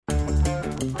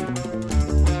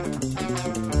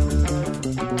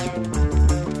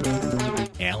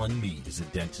Alan Mead is a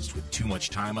dentist with too much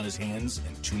time on his hands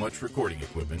and too much recording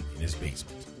equipment in his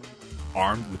basement.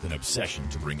 Armed with an obsession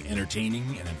to bring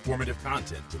entertaining and informative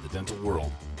content to the dental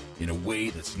world in a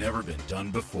way that's never been done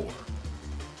before,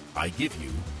 I give you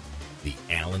the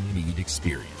Alan Mead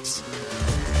Experience.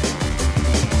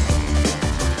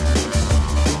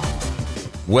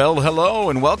 Well, hello,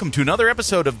 and welcome to another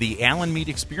episode of the Alan Mead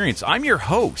Experience. I'm your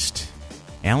host,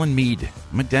 Alan Mead.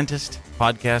 I'm a dentist,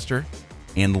 podcaster,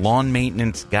 and lawn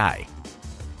maintenance guy.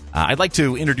 I'd like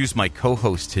to introduce my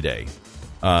co-host today.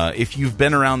 If you've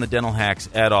been around the dental hacks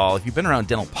at all, if you've been around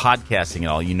dental podcasting at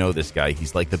all, you know this guy.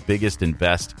 He's like the biggest and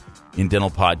best in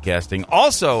dental podcasting.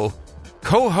 Also,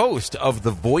 co-host of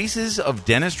the Voices of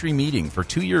Dentistry meeting for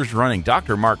 2 years running,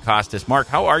 Dr. Mark Costas. Mark,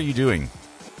 how are you doing?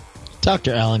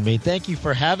 Dr. Alan Mead, thank you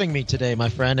for having me today, my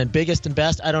friend. And biggest and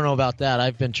best, I don't know about that.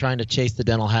 I've been trying to chase the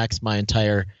dental hacks my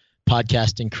entire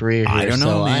podcasting career here. I don't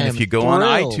know, man. If you go on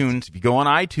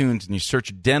iTunes and you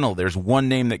search dental, there's one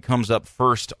name that comes up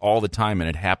first all the time, and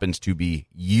it happens to be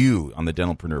you on the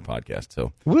Dentalpreneur podcast.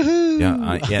 So, woohoo!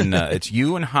 Yeah, and it's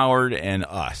you and Howard and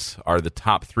us are the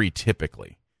top three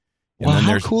typically. And well, then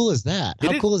how cool is that?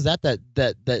 How cool is that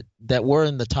we're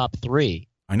in the top three?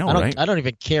 I know, right? I don't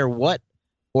even care what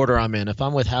order I'm in. If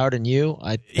I'm with Howard and you,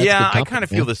 I kind of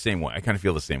feel the same way.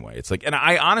 It's like, and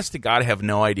I honest to God have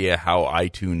no idea how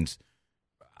iTunes.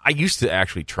 I used to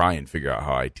actually try and figure out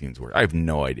how iTunes works. I have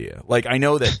no idea. Like I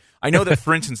know that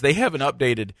for instance they haven't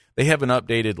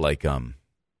updated like God,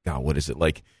 what is it?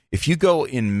 Like if you go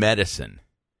in medicine,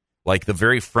 like the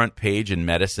very front page in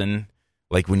medicine,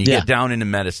 like when you get down into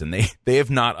medicine, they have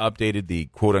not updated the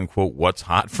quote unquote what's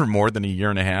hot for more than a year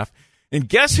and a half. And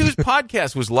guess whose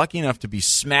podcast was lucky enough to be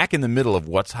smack in the middle of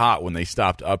what's hot when they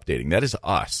stopped updating? That is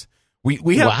us. We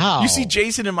have. Wow. You see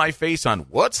Jason in my face on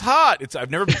what's hot.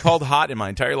 I've never been called hot in my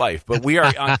entire life, but we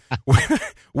are on.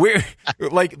 We're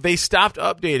like they stopped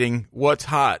updating what's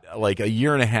hot like a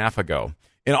year and a half ago,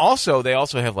 and they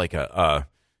also have like a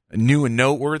new and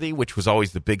noteworthy, which was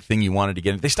always the big thing you wanted to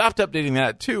get. They stopped updating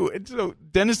that too, and so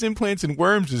dentist implants and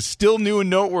worms is still new and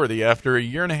noteworthy after a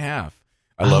year and a half.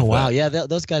 I love wow. that. Yeah,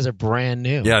 those guys are brand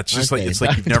new. Yeah, it's just like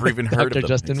you've never even heard of them. Dr.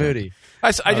 Justin Moody.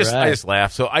 I just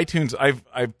laugh. So iTunes,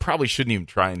 I probably shouldn't even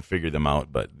try and figure them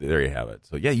out, but there you have it.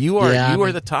 So yeah, you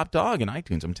are the top dog in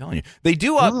iTunes. I'm telling you, they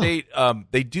do update.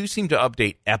 They do seem to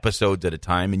update episodes at a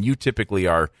time, and you typically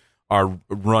are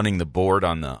running the board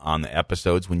on the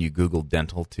episodes when you Google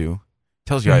dental too.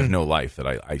 Tells you I have no life that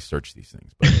I search these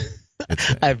things, but.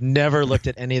 I've never looked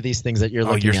at any of these things that you're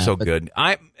looking at. Oh, you're so good.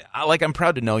 I'm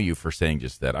proud to know you for saying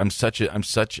just that. I'm such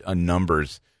a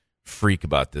numbers freak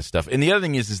about this stuff. And the other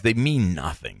thing is they mean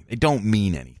nothing. They don't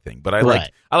mean anything. But I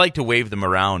like to wave them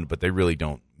around, but they really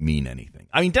don't mean anything.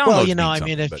 I mean, downloads. Well,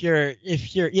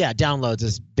 if you're downloads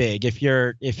is big. If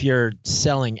you're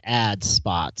selling ad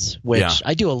spots, which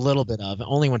I do a little bit of,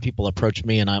 only when people approach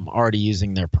me and I'm already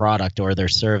using their product or their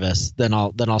service, then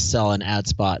I'll sell an ad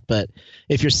spot. But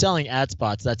if you're selling ad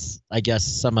spots, that's I guess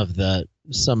some of the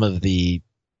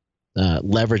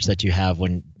leverage that you have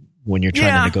when you're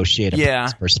trying to negotiate a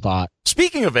price per spot.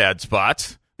 Speaking of ad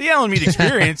spots, the Alan Mead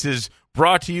Experience is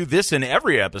brought to you this and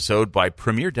every episode by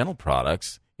Premier Dental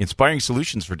Products, inspiring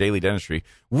solutions for daily dentistry,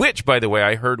 which, by the way,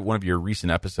 I heard one of your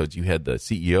recent episodes, you had the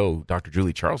CEO, Dr.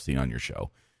 Julie Charleston, on your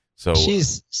show. So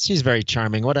she's very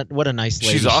charming. What a nice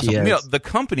lady. She's awesome. She is. You know, the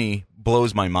company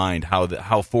blows my mind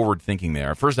how forward thinking they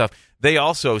are. First off, they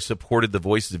also supported the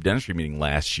Voices of Dentistry meeting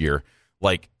last year,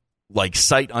 like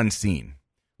sight unseen.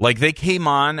 Like they came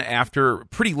on after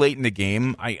pretty late in the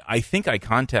game. I think I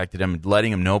contacted them,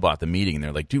 letting them know about the meeting, and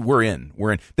they're like, "Dude, we're in."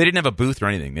 They didn't have a booth or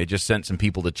anything. They just sent some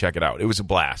people to check it out. It was a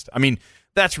blast. I mean,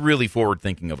 that's really forward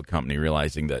thinking of a company,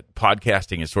 realizing that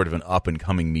podcasting is sort of an up and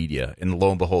coming media, and lo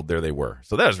and behold, there they were.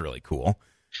 So that was really cool.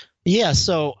 Yeah.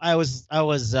 So I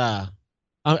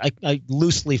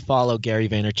loosely follow Gary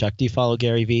Vaynerchuk. Do you follow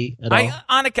Gary V at all?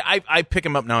 I pick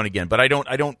him up now and again, but I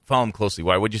don't follow him closely.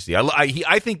 Why? What'd you see?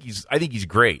 I think he's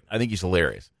great. I think he's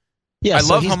hilarious. Yeah, I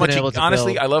love how much I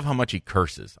love how much he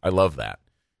curses. I love that.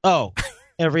 Oh,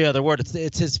 every other word.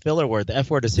 It's his filler word. The F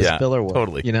word is his filler word.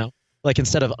 Totally. You know? Like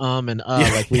instead of and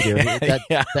like we do,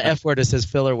 the F word is his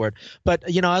filler word. But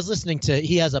I was listening to.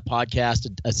 He has a podcast,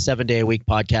 a 7-day-a-week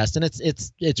podcast, and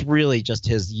it's really just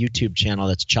his YouTube channel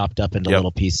that's chopped up into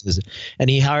little pieces.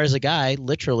 And he hires a guy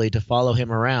literally to follow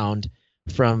him around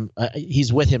from.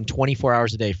 He's with him 24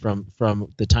 hours a day from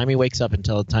the time he wakes up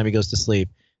until the time he goes to sleep.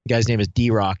 The guy's name is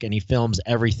D-Rock, and he films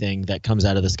everything that comes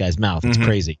out of this guy's mouth. It's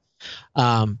crazy.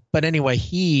 But anyway,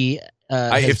 he.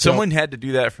 If someone had to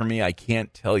do that for me, I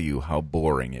can't tell you how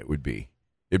boring it would be.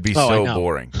 It'd be so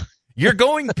boring. You're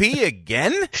going pee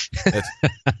again?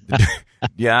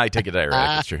 Yeah, I take a diuretic.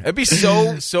 That's true. It'd be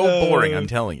so boring. I'm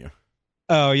telling you.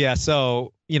 Oh yeah,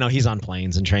 so he's on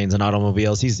planes and trains and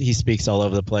automobiles. He speaks all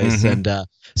over the place, and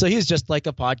so he's just like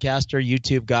a podcaster,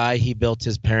 YouTube guy. He built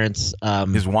his parents'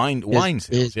 his wine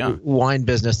sales, wine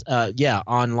business,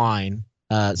 online.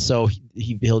 So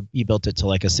he built it to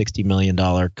like a $60 million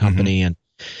company, and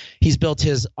he's built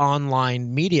his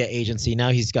online media agency. Now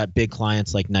he's got big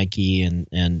clients like Nike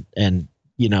and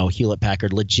Hewlett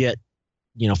Packard, legit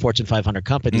Fortune 500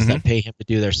 companies that pay him to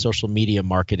do their social media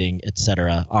marketing, et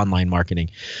cetera, online marketing.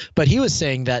 But he was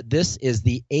saying that this is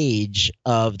the age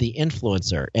of the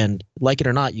influencer. And like it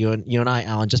or not, you and I,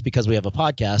 Alan, just because we have a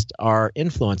podcast, are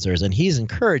influencers. And he's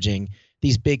encouraging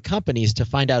these big companies to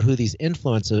find out who these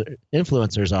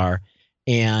influencers are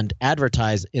and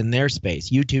advertise in their space,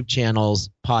 YouTube channels,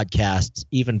 podcasts,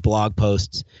 even blog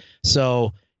posts.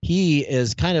 So he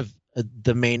is kind of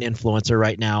the main influencer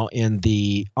right now in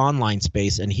the online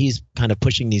space, and he's kind of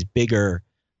pushing these bigger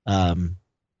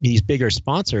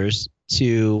sponsors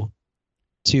to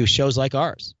shows like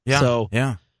ours. Yeah. So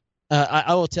yeah.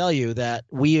 I will tell you that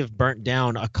we have burnt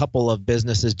down a couple of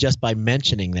businesses just by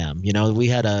mentioning them. We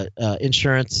had a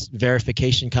insurance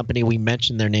verification company. We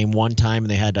mentioned their name one time, and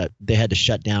they had to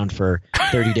shut down for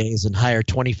 30 days and hire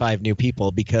 25 new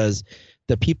people because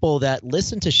the people that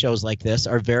listen to shows like this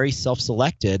are very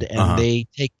self-selected, and they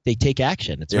take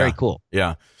action. It's very cool.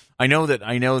 Yeah, I know that.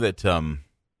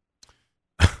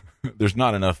 There's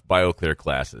not enough BioClear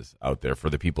classes out there for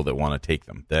the people that want to take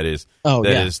them. That is,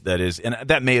 and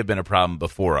that may have been a problem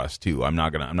before us too. I'm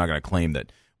not gonna claim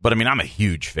that, but I mean, I'm a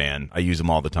huge fan. I use them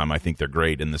all the time. I think they're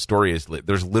great. And the story is,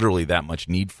 there's literally that much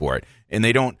need for it, and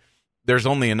there's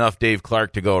only enough Dave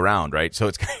Clark to go around, right? So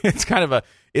it's kind of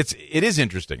it is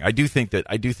interesting. I do think that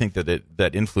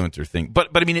that influencer thing, but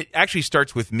I mean, it actually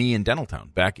starts with me in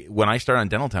Dentaltown. Back when I started on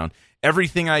Dentaltown,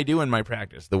 everything I do in my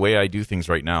practice, the way I do things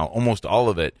right now, almost all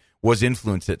of it was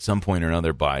influenced at some point or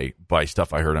another by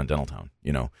stuff I heard on Dentaltown.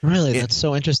 Really, that's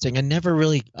so interesting. I never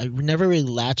really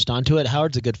latched onto it.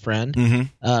 Howard's a good friend.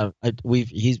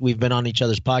 We've been on each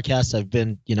other's podcasts. I've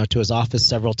been to his office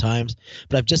several times,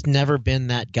 but I've just never been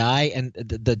that guy. And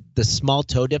the small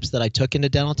toe dips that I took into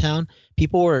Dentaltown,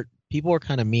 people were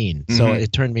kind of mean, so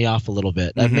it turned me off a little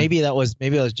bit. Maybe it was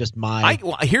just my.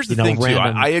 Here's the thing too.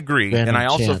 I agree, and I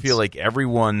also feel like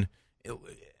everyone.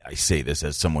 I say this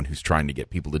as someone who's trying to get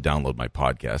people to download my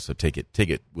podcast, so take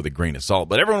it with a grain of salt.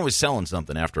 But everyone was selling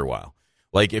something after a while.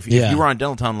 Like if you were on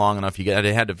Dentaltown long enough, you had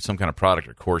to have some kind of product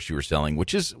or course you were selling,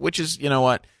 which is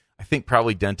what I think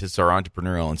probably dentists are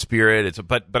entrepreneurial in spirit.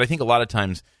 But I think a lot of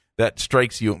times that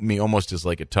strikes me almost as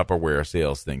like a Tupperware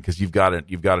sales thing, because you've got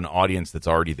an audience that's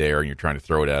already there and you're trying to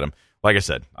throw it at them. Like I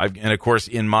said, and of course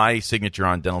in my signature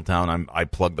on Dentaltown, I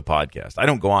plug the podcast. I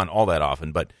don't go on all that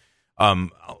often, but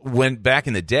when back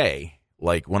in the day,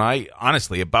 like when I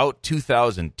honestly about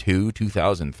 2002,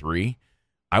 2003,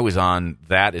 I was on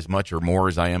that as much or more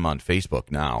as I am on Facebook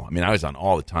now. I mean, I was on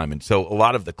all the time, and so a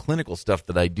lot of the clinical stuff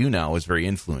that I do now is very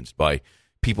influenced by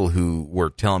people who were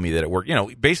telling me that at work.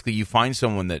 Basically, you find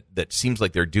someone that seems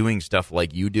like they're doing stuff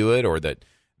like you do it, or that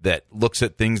looks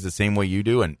at things the same way you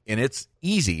do, and it's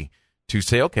easy to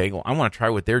say, okay, well, I want to try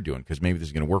what they're doing because maybe this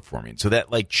is going to work for me. And so that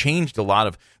changed a lot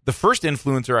of. The first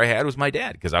influencer I had was my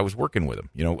dad, because I was working with him.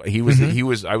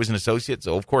 I was an associate,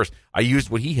 so of course I used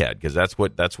what he had because that's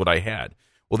what I had.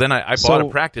 Well, then I bought a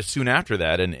practice soon after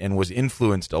that, and was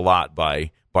influenced a lot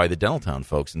by the Dentaltown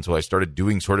folks, and so I started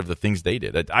doing sort of the things they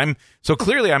did. I'm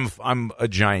a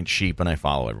giant sheep, and I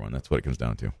follow everyone. That's what it comes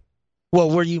down to. Well,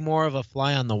 were you more of a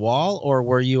fly on the wall, or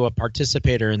were you a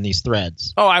participator in these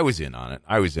threads? Oh, I was in on it.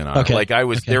 it. Like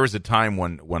there was a time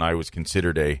when I was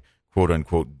considered a quote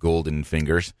unquote golden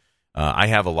fingers. I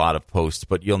have a lot of posts,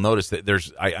 but you'll notice that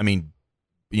I mean,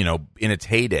 in its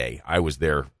heyday, I was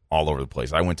there all over the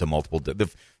place. I went to multiple.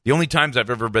 The only times I've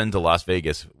ever been to Las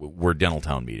Vegas were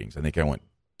Dentaltown meetings. I think I went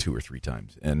 2 or 3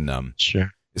 times, and sure.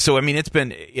 So I mean, it's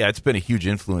been a huge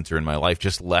influencer in my life,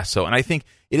 just less so. And I think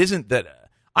it isn't that.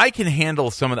 I can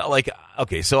handle some of that. Like,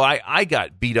 okay, so I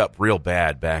got beat up real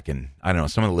bad back in, I don't know,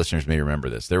 some of the listeners may remember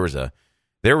this. There was a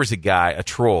guy, a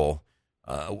troll,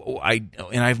 I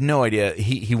have no idea.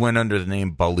 He went under the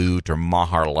name Balut or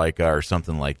Maharlika or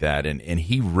something like that, and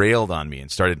he railed on me and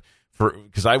started,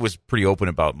 because I was pretty open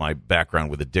about my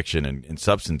background with addiction and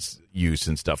substance use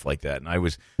and stuff like that, and I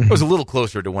was a little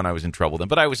closer to when I was in trouble then.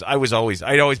 But I'd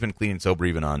always been clean and sober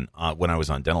even on when I was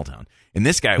on Dentaltown. And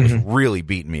this guy was really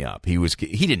beating me up. He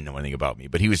didn't know anything about me,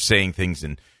 but he was saying things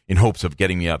in hopes of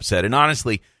getting me upset. And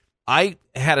honestly, I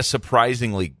had a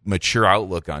surprisingly mature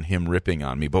outlook on him ripping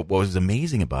on me. But what was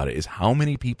amazing about it is how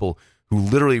many people who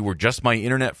literally were just my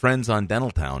internet friends on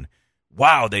Dentaltown,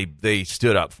 wow, they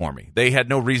stood up for me. They had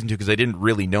no reason to because they didn't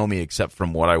really know me except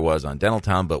from what I was on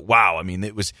Dentaltown. But wow, I mean,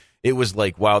 it was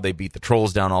like, wow, they beat the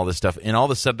trolls down, all this stuff. And all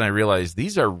of a sudden I realized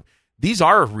these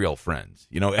are real friends.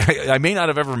 You know, I may not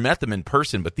have ever met them in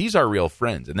person, but these are real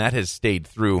friends. And that has stayed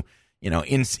through, you know,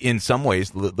 in some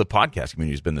ways, the podcast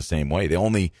community has been the same way. The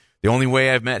only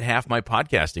way I've met half my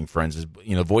podcasting friends is,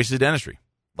 you know, Voices of Dentistry.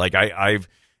 Like I've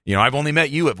only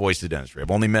met you at Voices of Dentistry. I've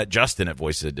only met Justin at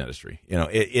Voices of Dentistry. You know,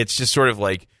 it's just sort of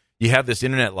like you have this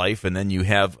internet life and then you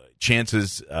have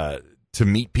chances to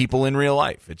meet people in real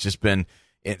life. It's just been,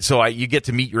 so you get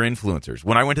to meet your influencers.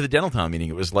 When I went to the Dentaltown meeting,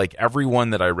 it was like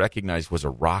everyone that I recognized was a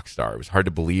rock star. It was hard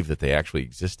to believe that they actually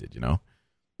existed, you know?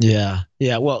 Yeah.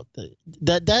 Yeah. Well,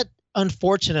 that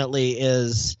unfortunately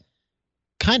is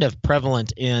kind of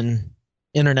prevalent in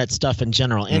internet stuff in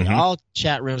general, and all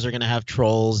chat rooms are going to have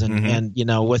trolls, and you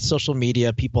know, with social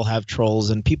media, people have trolls,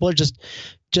 and people are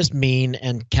just mean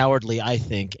and cowardly, I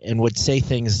think, and would say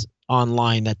things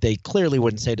online that they clearly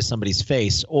wouldn't say to somebody's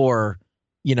face, or,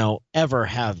 you know, ever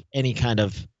have any kind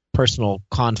of personal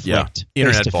conflict. Yeah,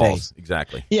 internet balls,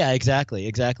 exactly. Yeah, exactly.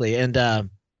 And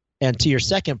to your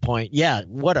second point, yeah,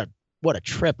 what a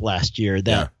trip last year that.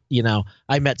 Yeah. You know,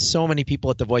 I met so many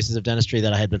people at the Voices of Dentistry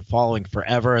that I had been following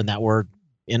forever, and that were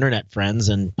internet friends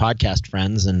and podcast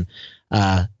friends, and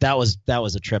that was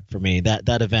a trip for me,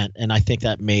 that event, and I think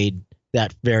that made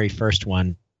that very first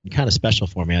one kind of special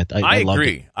for me. I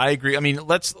agree. I agree. I mean,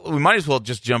 we might as well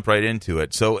just jump right into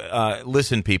it. So,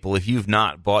 listen, people, if you've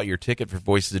not bought your ticket for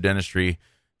Voices of Dentistry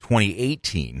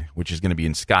 2018, which is going to be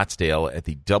in Scottsdale at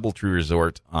the DoubleTree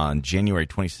Resort on January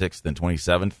 26th and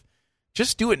 27th,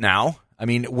 just do it now. I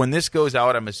mean, when this goes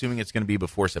out, I'm assuming it's going to be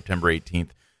before September 18th.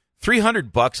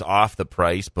 $300 off the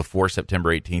price before September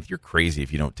 18th. You're crazy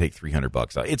if you don't take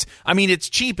 $300 off. It's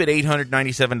cheap at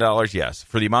 $897. Yes,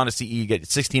 for the amount of CE, you get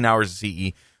 16 hours of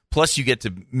CE. Plus, you get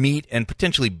to meet and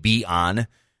potentially be on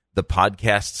the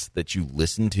podcasts that you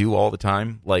listen to all the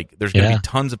time. Like, there's going to be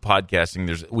tons of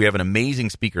podcasting. We have an amazing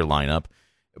speaker lineup,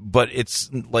 but it's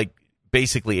like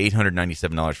basically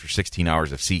 $897 for 16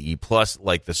 hours of CE, plus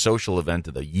like the social event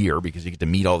of the year, because you get to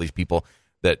meet all these people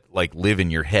that like live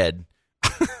in your head.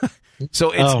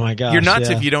 So it's, oh my gosh, you're nuts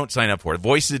if you don't sign up for it.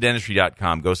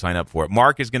 VoicesOfDentistry.com, go sign up for it.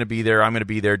 Mark is going to be there. I'm going to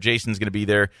be there. Jason's going to be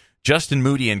there. Justin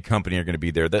Moody and company are going to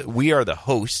be there. We are the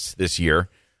hosts this year.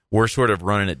 We're sort of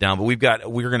running it down, but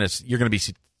you're going to be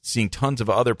seeing tons of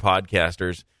other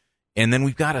podcasters. And then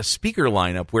we've got a speaker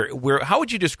lineup where how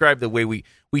would you describe the way we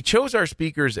chose our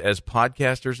speakers as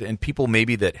podcasters and people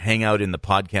maybe that hang out in the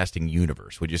podcasting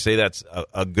universe? Would you say that's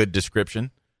a good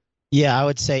description? Yeah, I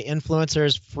would say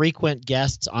influencers, frequent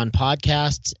guests on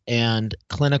podcasts, and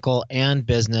clinical and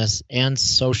business and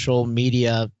social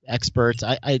media experts.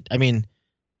 I mean,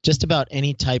 just about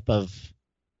any type of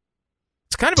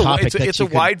It's kind of it's a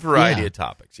wide variety of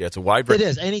topics. Yeah, it's a wide variety. It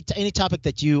is. Any topic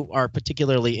that you are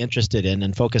particularly interested in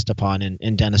and focused upon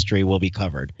in dentistry will be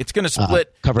covered. It's going to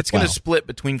split. It's going to split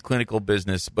between clinical,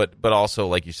 business, but also,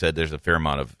 like you said, there's a fair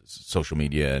amount of social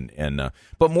media and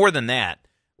but more than that,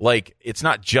 like, it's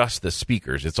not just the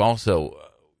speakers. It's also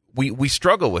we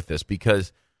struggle with this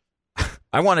because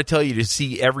I want to tell you to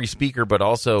see every speaker, but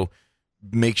also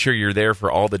make sure you're there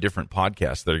for all the different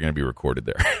podcasts that are going to be recorded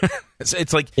there.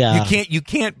 It's like you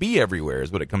can't be everywhere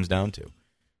is what it comes down to.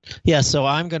 Yeah, so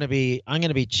I'm going to be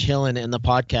chilling in the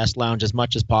podcast lounge as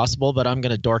much as possible, but I'm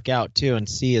going to dork out too and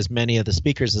see as many of the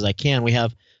speakers as I can. We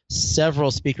have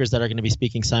several speakers that are going to be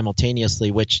speaking simultaneously,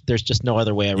 which there's just no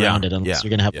other way around it unless you're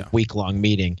going to have a week-long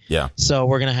meeting. Yeah. So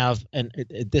we're going to have, and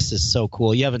this is so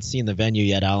cool. You haven't seen the venue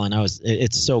yet, Alan.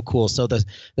 It's so cool. So the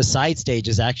side stage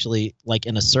is actually like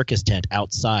in a circus tent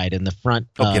outside, and the front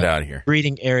get out of here.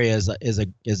 Greeting area is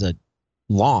a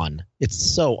lawn.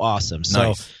 It's so awesome.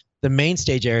 So the main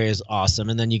stage area is awesome,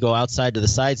 and then you go outside to the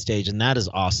side stage, and that is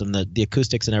awesome. The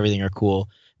acoustics and everything are cool.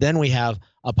 Then we have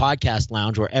a podcast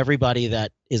lounge where everybody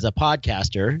that is a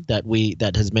podcaster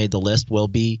that has made the list will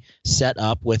be set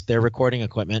up with their recording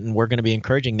equipment, and we're going to be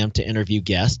encouraging them to interview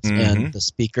guests and the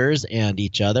speakers and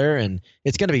each other, and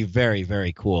it's going to be very,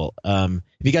 very cool. If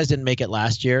you guys didn't make it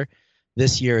last year,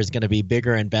 this year is going to be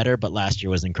bigger and better, but last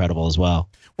year was incredible as well.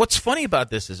 What's funny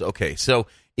about this is, okay, so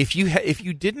if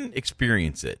you didn't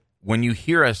experience it, when you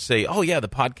hear us say, "Oh yeah, the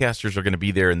podcasters are going to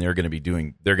be there and they're going to be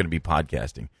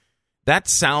podcasting," that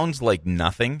sounds like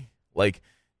nothing. Like,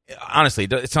 honestly,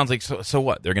 it sounds like so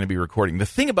what? They're going to be recording. The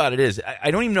thing about it is,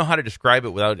 I don't even know how to describe it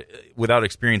without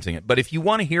experiencing it. But if you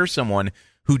want to hear someone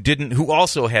who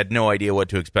also had no idea what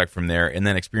to expect from there, and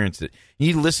then experienced it. You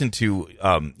need to listen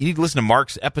to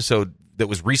Mark's episode that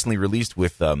was recently released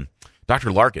with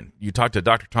Dr. Larkin. You talked to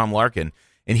Dr. Tom Larkin,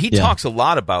 and he talks a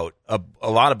lot about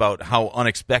how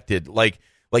unexpected, like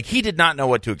he did not know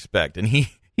what to expect, and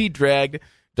he dragged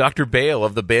Dr. Bale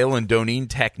of the Bale and Doneen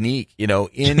technique,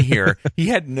 in here. He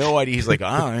had no idea. He's like,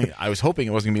 I was hoping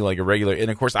it wasn't going to be like a regular.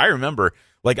 And, of course, I remember,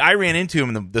 I ran into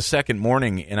him the second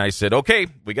morning, and I said, okay,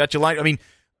 we got you lined. I mean,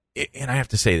 and I have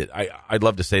to say that I'd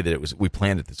love to say that we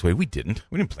planned it this way. We didn't.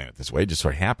 We didn't plan it this way. It just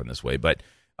sort of happened this way. But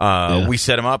we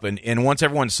set him up, and once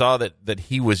everyone saw that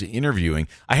he was interviewing,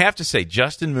 I have to say,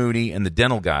 Justin Moody and the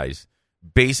dental guys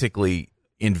basically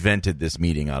invented this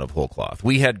meeting out of whole cloth.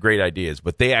 We had great ideas,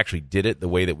 but they actually did it the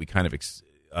way that we kind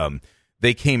of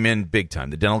they came in big time.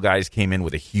 The dental guys came in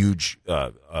with a huge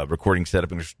recording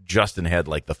setup, and Justin had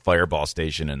the Fireball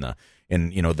station and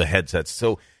the headsets.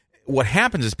 So what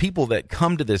happens is people that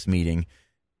come to this meeting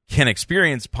can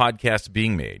experience podcasts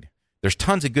being made. There's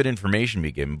tons of good information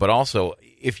being given, but also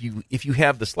if you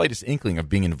have the slightest inkling of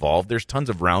being involved, there's tons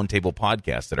of roundtable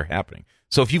podcasts that are happening.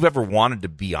 So if you've ever wanted to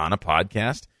be on a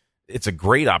podcast, it's a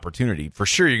great opportunity. For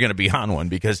sure you're going to be on one,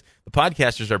 because the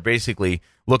podcasters are basically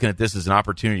looking at this as an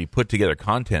opportunity to put together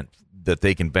content that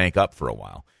they can bank up for a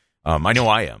while. I know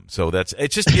I am. So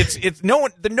it's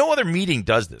no other meeting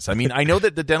does this. I mean, I know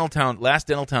that the last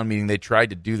Dentaltown meeting, they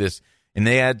tried to do this, and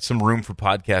they had some room for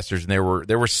podcasters, and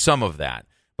there were some of that.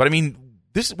 But I mean,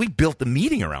 we built the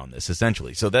meeting around this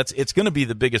essentially. So it's going to be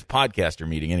the biggest podcaster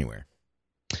meeting anywhere.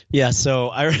 Yeah.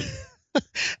 So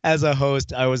as a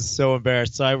host, I was so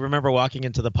embarrassed. So I remember walking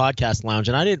into the podcast lounge,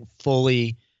 and I didn't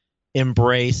fully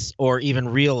embrace or even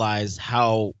realize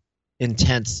how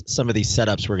intense some of these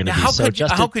setups were going to be.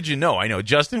 How could you know? I know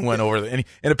Justin went over, and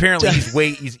apparently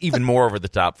he's even more over the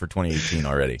top for 2018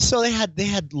 already. So they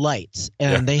had lights,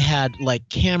 and they had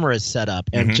cameras set up,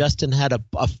 and Justin had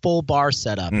a full bar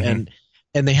set up, and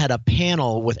they had a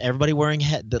panel with everybody wearing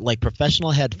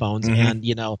professional headphones, and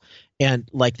and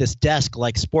this desk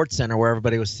Sports Center where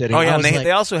everybody was sitting. Oh yeah, and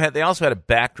they also had a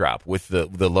backdrop with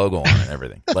the logo on and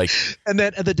everything. And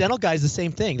then the dental guys, the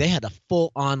same thing. They had a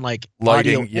full on lighting,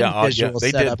 audio and visual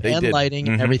setup and lighting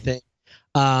and everything.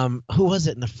 Who was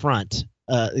it in the front?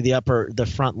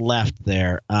 The front left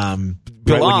there.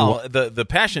 Bilal, the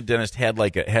passionate dentist had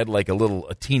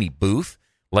a teeny booth.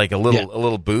 A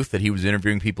little booth that he was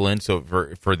interviewing people in, so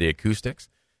for the acoustics.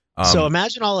 So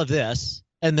imagine all of this,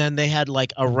 and then they had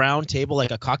a round table,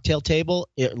 a cocktail table,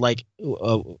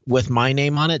 with my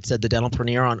name on it. It said the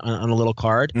Dentalpreneur on a little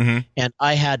card, and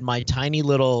I had my tiny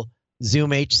little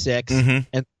Zoom H6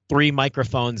 and 3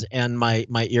 microphones and my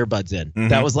earbuds in.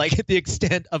 That was the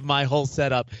extent of my whole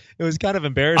setup. It was kind of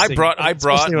embarrassing. I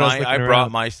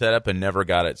brought my setup and never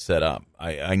got it set up.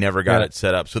 I never got it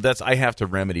set up. So I have to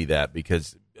remedy that,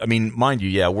 because I mean, mind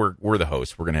you, we're the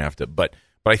hosts. We're going to have to, but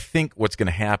I think what's going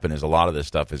to happen is a lot of this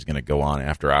stuff is going to go on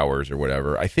after hours or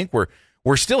whatever. I think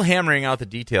we're still hammering out the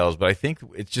details, but I think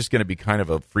it's just going to be kind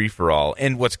of a free for all.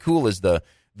 And what's cool is the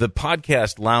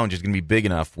podcast lounge is going to be big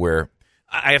enough where,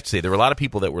 I have to say, there were a lot of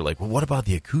people that were like, well, what about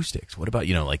the acoustics? What about,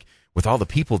 with all the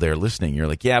people there listening? You're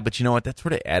like, yeah, but you know what? That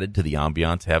sort of added to the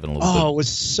ambiance, having a little bit. Oh, it was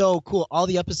so cool. All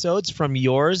the episodes from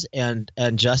yours and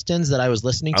Justin's that I was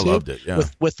listening to. I loved it, yeah.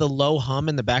 With the low hum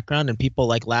in the background and people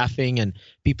laughing and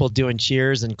people doing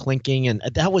cheers and clinking. And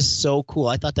that was so cool.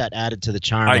 I thought that added to the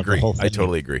charm of the whole thing. I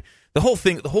totally agree. The whole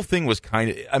thing was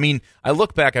kind of, I mean, I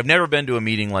look back, I've never been to a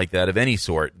meeting like that of any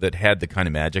sort that had the kind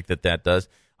of magic that does.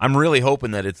 I'm really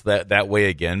hoping that it's that way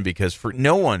again, because for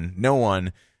no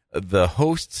one, the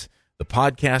hosts, the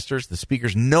podcasters, the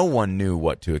speakers, no one knew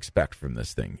what to expect from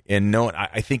this thing. And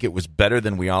I think it was better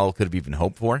than we all could have even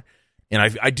hoped for. And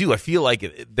I feel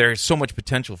like there's so much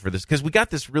potential for this, because we got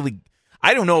this really,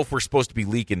 I don't know if we're supposed to be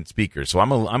leaking speakers, so I'm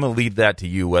gonna leave that to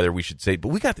you whether we should say, but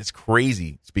we got this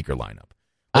crazy speaker lineup.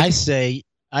 I say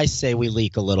we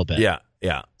leak a little bit.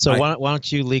 Yeah. So why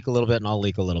don't you leak a little bit and I'll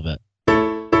leak a little bit.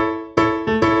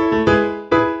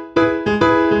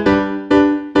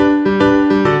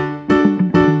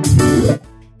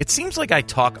 It seems like I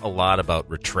talk a lot about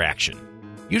retraction.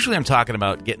 Usually I'm talking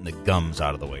about getting the gums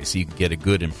out of the way so you can get a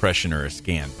good impression or a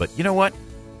scan. But you know what?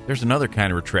 There's another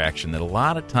kind of retraction that a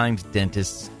lot of times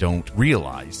dentists don't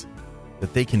realize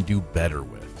that they can do better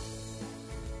with.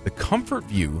 The Comfort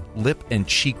View Lip and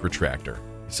Cheek Retractor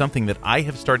is something that I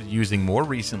have started using more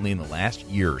recently in the last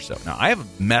year or so. Now, I have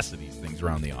a mess of these things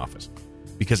around the office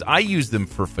because I use them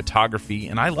for photography,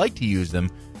 and I like to use them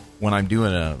when I'm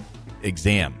doing a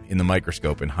exam in the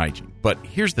microscope and hygiene. But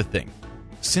here's the thing.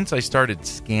 Since I started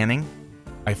scanning,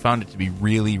 I found it to be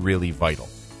really, really vital.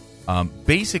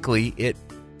 Basically,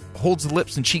 holds the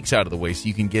lips and cheeks out of the way so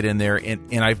you can get in there.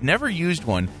 And I've never used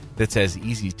one that's as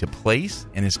easy to place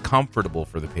and is comfortable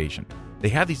for the patient. They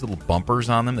have these little bumpers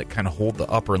on them that kind of hold the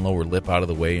upper and lower lip out of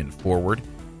the way and forward.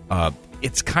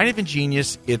 It's kind of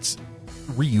ingenious. It's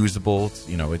reusable.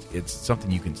 It's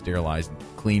something you can sterilize and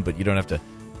clean, but you don't have to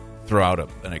throw out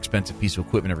an expensive piece of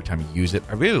equipment every time you use it.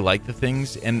 I really like the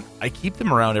things, and I keep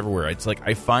them around everywhere. It's like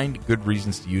I find good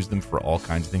reasons to use them for all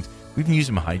kinds of things. We even use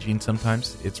them in hygiene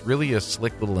sometimes. It's really a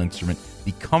slick little instrument.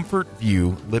 The Comfort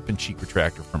View Lip and Cheek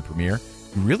Retractor from Premier.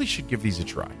 You really should give these a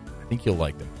try. I think you'll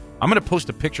like them. I'm going to post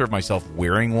a picture of myself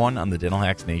wearing one on the Dental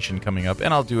Hacks Nation coming up,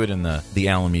 and I'll do it in the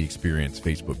Alan Mead Experience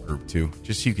Facebook group too,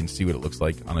 just so you can see what it looks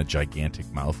like on a gigantic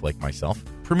mouth like myself.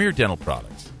 Premier Dental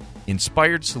Products.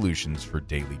 Inspired solutions for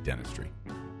daily dentistry.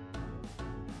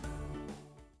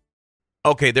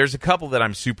 Okay, there's a couple that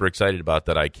I'm super excited about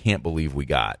that I can't believe we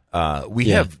got. We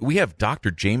have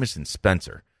Dr. Jameson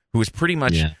Spencer, who is pretty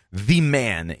much the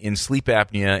man in sleep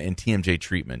apnea and TMJ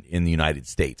treatment in the United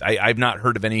States. I've not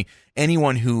heard of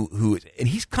anyone who and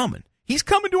he's coming. He's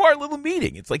coming to our little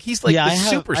meeting. It's like he's like the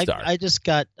superstar.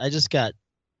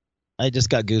 I just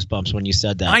got goosebumps when you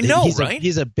said that. I know, right?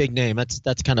 He's a big name.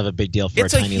 That's kind of a big deal for a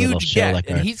tiny little show like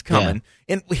and he's coming.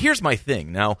 Yeah. And here's my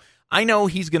thing. Now, I know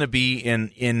he's going to be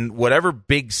in whatever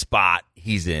big spot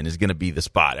he's in is going to be the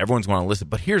spot. Everyone's going to listen.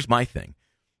 But here's my thing,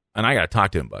 and I got to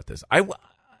talk to him about this.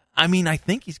 I mean, I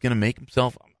think he's going to make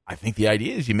himself. I think the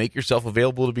idea is you make yourself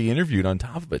available to be interviewed on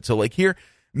top of it. So, like here,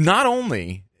 not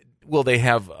only will they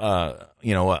have a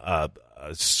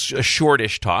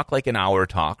shortish talk, like an hour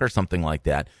talk or something like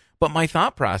that. But my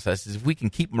thought process is if we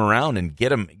can keep him around and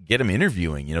get him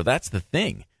interviewing, that's the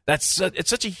thing. It's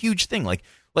such a huge thing. Like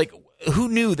who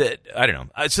knew that? I don't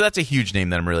know. So that's a huge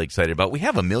name that I'm really excited about. We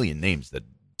have a million names that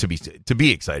to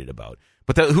be excited about.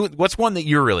 But what's one that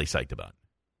you're really psyched about?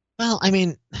 Well, I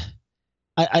mean,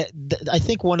 I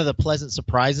think one of the pleasant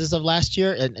surprises of last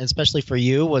year, and especially for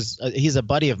you, was he's a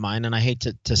buddy of mine, and I hate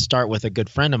to start with a good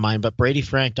friend of mine, but Brady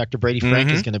Frank, Dr. Brady Frank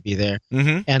is going to be there.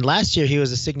 Mm-hmm. And last year he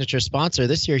was a signature sponsor.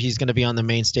 This year he's going to be on the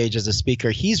main stage as a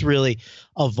speaker. He's really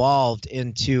evolved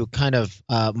into kind of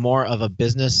more of a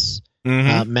business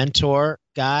mentor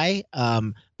guy.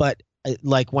 But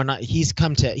like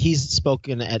he's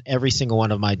spoken at every single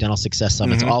one of my Dental Success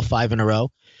Summits, all 5 in a row.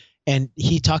 And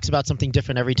he talks about something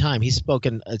different every time. He's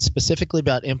spoken specifically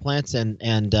about implants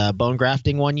and bone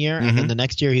grafting one year, and then the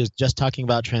next year he was just talking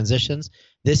about transitions.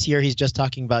 This year he's just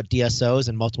talking about DSOs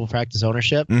and multiple practice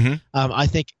ownership. I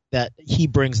think that he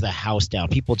brings the house down.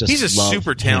 People just he's a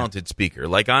super talented speaker.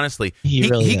 Like honestly,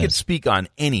 he could speak on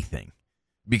anything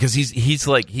because he's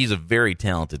a very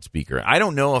talented speaker. I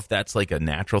don't know if that's like a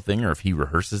natural thing or if he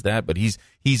rehearses that, but he's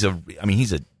a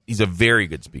very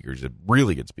good speaker. He's a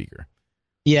really good speaker.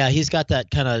 Yeah, he's got that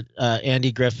kind of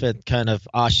Andy Griffith kind of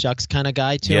aw shucks kind of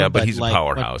guy too. Yeah, but he's a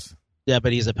powerhouse.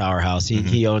 But he's a powerhouse.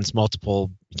 He owns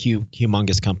multiple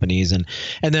humongous companies, and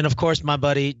then of course my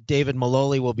buddy David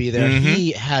Maloli will be there.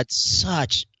 He had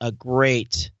such a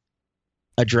great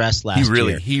address last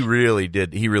year. He really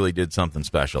did something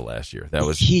special last year.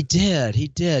 He did.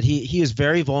 He was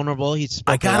very vulnerable.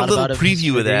 I got a little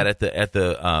preview of that at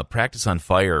the Practice on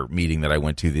Fire meeting that I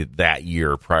went to that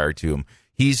year prior to him.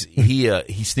 He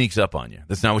sneaks up on you.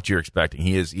 That's not what you're expecting.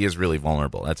 He is really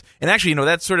vulnerable. That's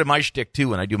sort of my shtick too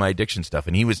when I do my addiction stuff.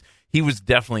 And he was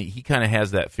definitely, he kind of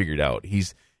has that figured out.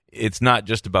 It's not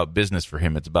just about business for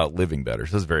him. It's about living better.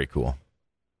 So it's very cool.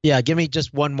 Yeah. Give me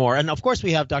just one more. And of course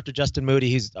we have Dr. Justin Moody.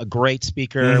 He's a great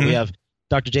speaker. We have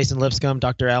Dr. Jason Lipscomb,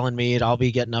 Dr. Alan Mead. I'll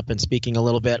be getting up and speaking a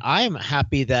little bit. I am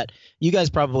happy that you guys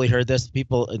probably heard this,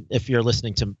 people, if you're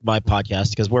listening to my podcast,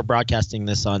 because we're broadcasting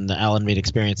this on the Alan Mead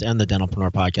Experience and the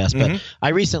Dentalpreneur podcast. But I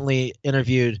recently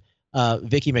interviewed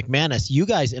Vicki McManus. You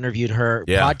guys interviewed her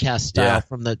podcast style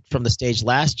from the stage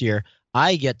last year.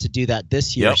 I get to do that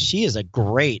this year. Yep. She is a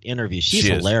great interview. She's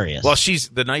hilarious. Well,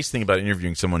 the nice thing about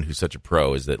interviewing someone who's such a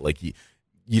pro is that like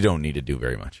you don't need to do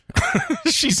very much.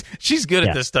 she's good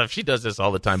at this stuff. She does this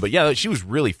all the time. But yeah, she was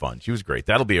really fun. She was great.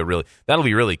 That'll be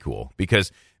really cool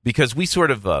because we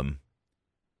sort of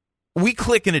we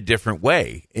click in a different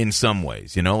way in some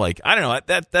ways. Like I don't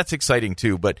know, that's exciting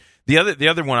too. But the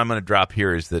other one I'm going to drop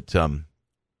here is that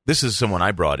this is someone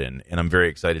I brought in and I'm very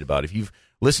excited about. If you've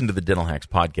listened to the Dental Hacks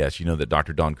podcast, you know that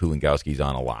Dr. Dawn Kulangowski's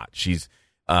on a lot. She's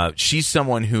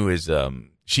someone who is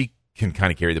she can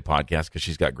kind of carry the podcast because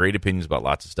she's got great opinions about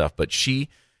lots of stuff. But she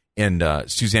and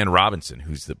Suzanne Robinson,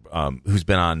 who's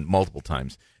been on multiple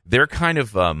times, they're kind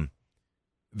of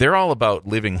they're all about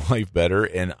living life better.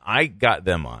 And I got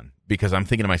them on because I'm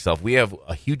thinking to myself, we have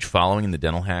a huge following in the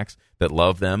Dental Hacks that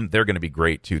love them. They're going to be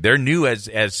great too. They're new as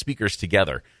speakers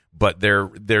together, but they're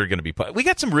going to be. We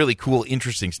got some really cool,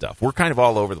 interesting stuff. We're kind of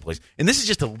all over the place, and this is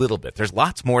just a little bit. There's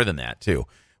lots more than that too.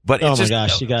 But oh my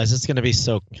gosh, you guys, it's going to be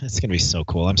so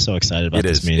cool. I'm so excited about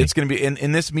this meeting. It's going to be,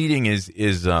 and this meeting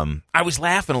is I was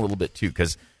laughing a little bit too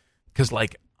because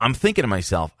like I'm thinking to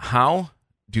myself, how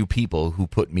do people who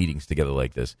put meetings together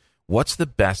like this, what's the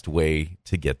best way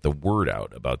to get the word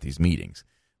out about these meetings?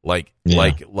 Like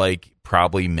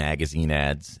probably magazine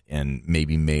ads and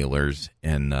maybe mailers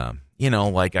and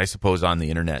like I suppose on the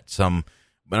internet some.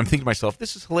 But I'm thinking to myself,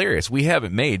 this is hilarious. We have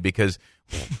it made because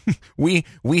we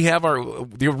have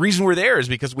the reason we're there is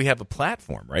because we have a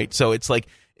platform, right? So it's like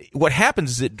what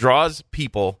happens is it draws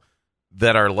people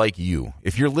that are like you.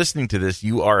 If you're listening to this,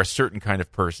 you are a certain kind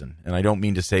of person. And I don't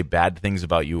mean to say bad things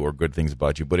about you or good things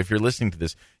about you, but if you're listening to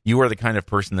this, you are the kind of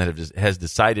person that has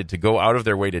decided to go out of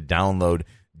their way to download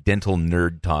dental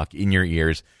nerd talk in your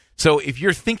ears. So if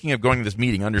you're thinking of going to this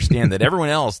meeting, understand that everyone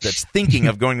else that's thinking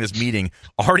of going to this meeting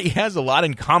already has a lot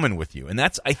in common with you. And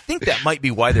I think that might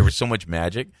be why there was so much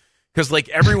magic. Because like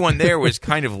everyone there was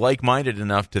kind of like-minded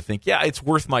enough to think, yeah, it's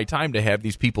worth my time to have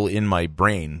these people in my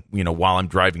brain, while I'm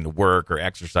driving to work or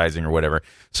exercising or whatever.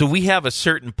 So we have a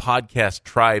certain podcast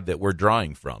tribe that we're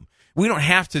drawing from. We don't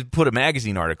have to put a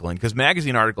magazine article in because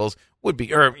magazine articles would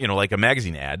be, or, like a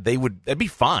magazine ad, that'd be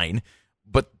fine.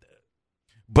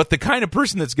 But the kind of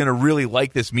person that's going to really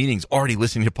like this meeting is already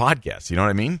listening to podcasts. You know what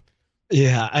I mean?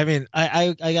 Yeah. I mean,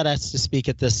 I got asked to speak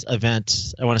at this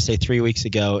event, I want to say 3 weeks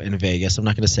ago in Vegas. I'm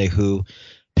not going to say who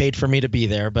paid for me to be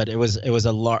there, but it was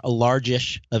a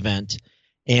largish event.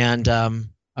 And I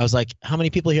was like, how many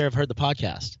people here have heard the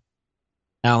podcast?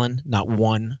 Alan, not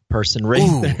one person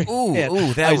raised their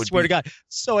hand. I swear to God.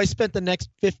 So I spent the next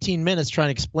 15 minutes trying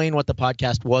to explain what the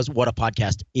podcast was, what a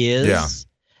podcast is. Yeah.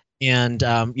 And,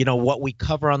 what we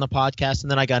cover on the podcast. And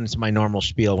then I got into my normal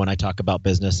spiel when I talk about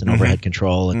business and overhead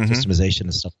control and systemization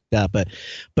and stuff like that.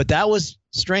 But that was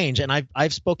strange. And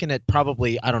I've spoken at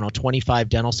probably, 25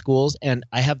 dental schools. And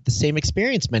I have the same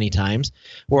experience many times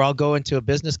where I'll go into a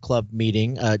business club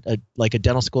meeting, like a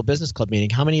dental school business club meeting.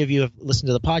 How many of you have listened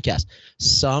to the podcast?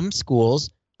 Some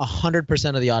schools,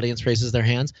 100% of the audience raises their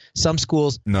hands. Some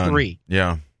schools, None. 3.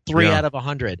 Yeah. 3 out of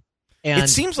 100. And, it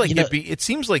seems like it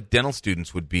seems like dental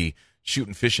students would be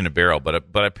shooting fish in a barrel, but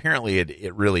apparently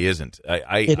it really isn't.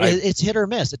 It's hit or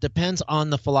miss. It depends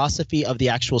on the philosophy of the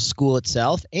actual school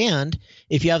itself, and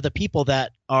if you have the people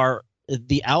that are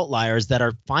the outliers that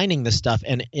are finding this stuff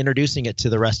and introducing it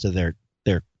to the rest of their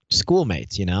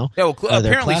schoolmates. Yeah, well,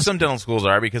 apparently some dental schools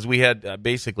are, because we had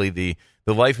basically the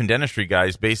life and dentistry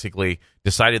guys basically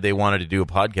decided they wanted to do a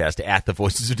podcast at the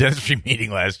Voices of Dentistry meeting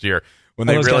last year. When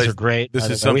they those realized guys are great. This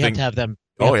is something, we have to have them.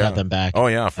 Have them back. Oh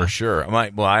yeah, for sure. I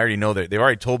already know that they've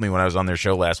already told me when I was on their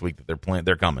show last week that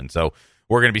they're coming. So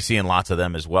we're going to be seeing lots of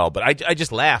them as well. But I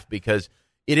just laugh because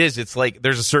it's like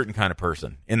there's a certain kind of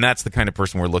person, and that's the kind of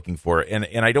person we're looking for. And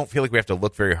I don't feel like we have to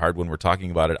look very hard when we're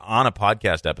talking about it on a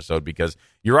podcast episode, because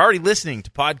you're already listening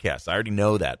to podcasts. I already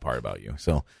know that part about you.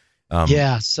 So.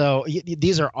 So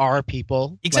these are our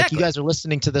people. Exactly. Like, you guys are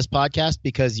listening to this podcast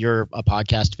because you're a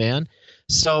podcast fan.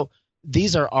 So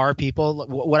these are our people.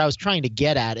 What I was trying to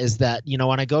get at is that,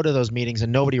 when I go to those meetings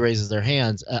and nobody raises their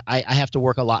hands, I have to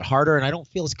work a lot harder, and I don't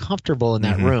feel as comfortable in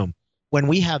that room. When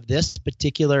we have this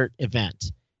particular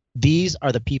event, these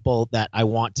are the people that I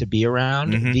want to be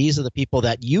around. These are the people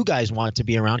that you guys want to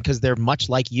be around because they're much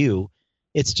like you.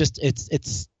 It's just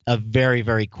it's a very,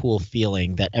 very cool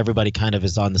feeling that everybody kind of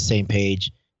is on the same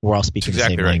page. We're all speaking the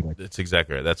same language. That's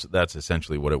exactly right. That's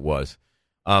essentially what it was.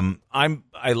 I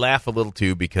laugh a little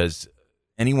too, because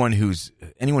anyone who's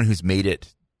made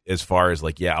it as far as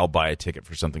like, I'll buy a ticket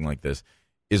for something like this,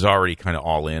 is already kind of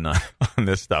all in on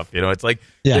this stuff. It's like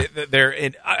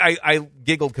I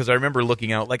giggled because I remember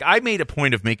looking out. Like, I made a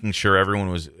point of making sure everyone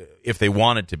was, if they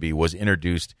wanted to be, was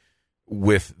introduced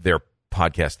with their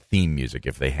podcast theme music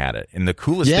if they had it. And the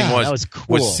coolest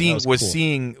thing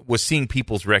was seeing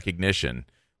people's recognition.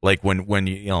 Like when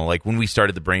we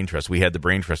started the Brain Trust, we had the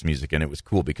Brain Trust music, and it was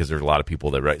cool because there's a lot of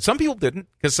people that write. Some people didn't,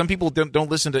 because some people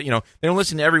don't listen to, they don't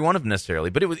listen to every one of them necessarily.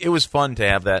 But it was fun to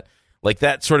have that, like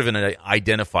that sort of an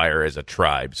identifier as a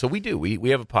tribe. So we do. We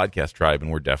have a podcast tribe,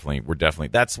 and we're definitely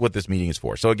that's what this meeting is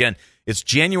for. So again, it's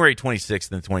January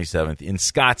 26th and 27th in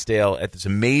Scottsdale at this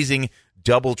amazing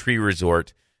DoubleTree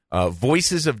Resort.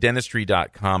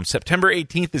 Voicesofdentistry.com. September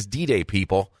 18th is D-Day,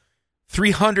 people.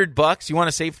 $300. You want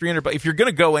to save $300? If you're going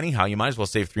to go anyhow, you might as well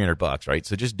save $300, right?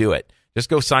 So just do it. Just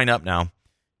go sign up now,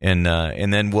 and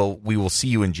then we will see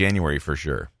you in January for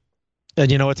sure. And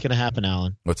you know what's going to happen,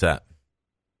 Alan? What's that?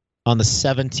 On the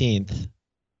 17th,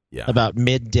 about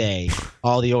midday,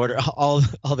 all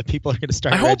the people are going to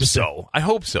start. I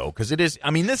hope so because it is.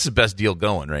 I mean, this is the best deal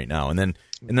going right now. And then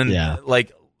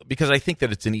because I think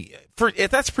that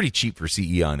that's pretty cheap for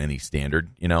CE on any standard,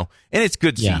 and it's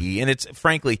good CE, and it's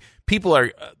frankly people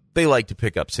they like to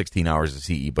pick up 16 hours of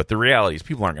CE, but the reality is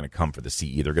people aren't going to come for the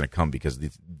CE. They're going to come because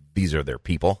these are their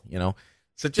people,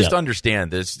 So just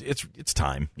understand this. It's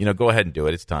time. Go ahead and do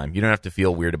it. It's time. You don't have to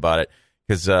feel weird about it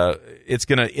because it's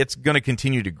gonna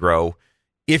continue to grow.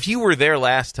 If you were there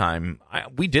last time,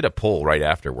 we did a poll right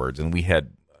afterwards, and we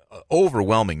had an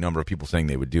overwhelming number of people saying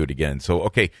they would do it again. So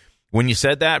okay. When you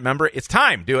said that, remember, it's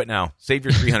time. Do it now. Save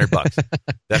your $300.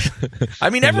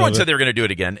 Everyone said they were going to do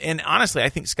it again. And honestly, I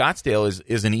think Scottsdale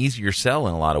is an easier sell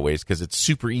in a lot of ways because it's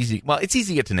super easy. Well, it's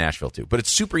easy to get to Nashville too, but it's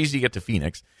super easy to get to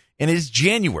Phoenix. And it is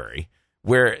January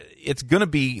where it's going to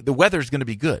be, the weather's going to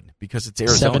be good because it's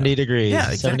Arizona. 70 degrees. Yeah,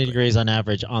 exactly. 70 degrees on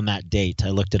average on that date. I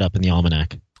looked it up in the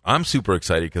almanac. I'm super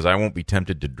excited because I won't be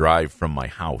tempted to drive from my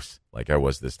house like I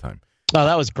was this time. Oh,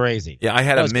 that was crazy. Yeah, I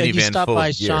had a minivan full of gear. You stopped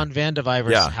by Sean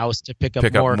Vandeviver's house to pick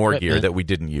up more gear that we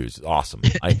didn't use. Awesome.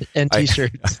 And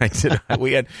T-shirts. I did.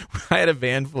 I had a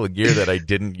van full of gear that I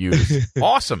didn't use.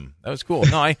 Awesome. That was cool.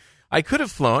 No, I could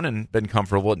have flown and been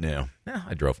comfortable. No,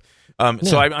 I drove.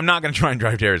 So I'm not going to try and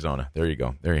drive to Arizona. There you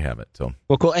go. There you have it. So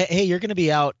well, cool. Hey, you're going to be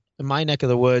out in my neck of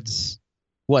the woods.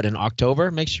 What, in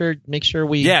October? Make sure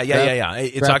we. Yeah.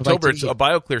 It's October. It's a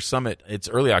BioClear Summit. It's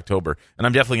early October, and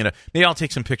I'm definitely gonna. Maybe I'll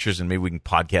take some pictures and maybe we can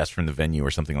podcast from the venue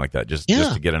or something like that, just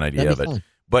to get an idea of it. Fun.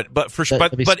 But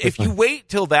if you wait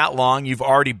till that long, you've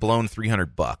already blown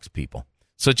 $300, people.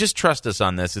 So just trust us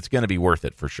on this. It's going to be worth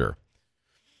it for sure.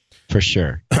 For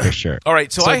sure. All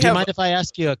right. So do you mind if I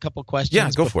ask you a couple questions? Yeah,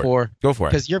 go for it.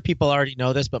 Because your people already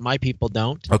know this, but my people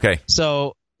don't. Okay.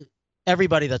 So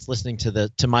everybody that's listening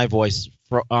to my voice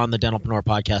on the Dentalpreneur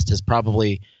podcast has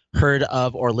probably heard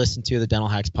of or listened to the Dental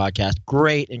Hacks podcast.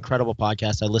 Great, incredible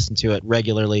podcast. I listen to it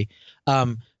regularly.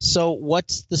 So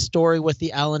what's the story with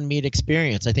the Alan Mead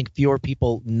Experience? I think fewer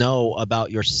people know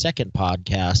about your second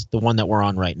podcast, the one that we're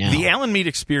on right now. The Alan Mead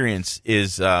Experience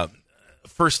is,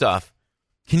 first off,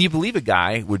 can you believe a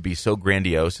guy would be so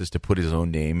grandiose as to put his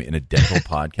own name in a dental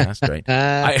podcast? Right?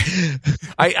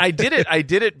 I did it. I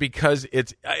did it because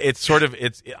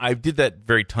I did that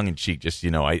very tongue in cheek. Just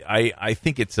I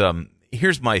think it's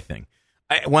here's my thing.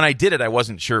 When I did it, I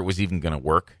wasn't sure it was even going to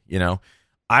work.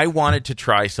 I wanted to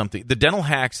try something. The Dental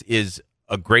Hacks is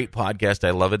a great podcast.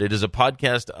 I love it. It is a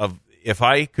podcast of, if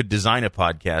I could design a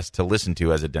podcast to listen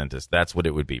to as a dentist, that's what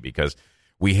it would be, because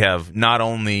we have not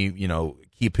only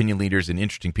key opinion leaders and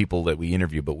interesting people that we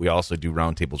interview, but we also do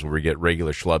roundtables where we get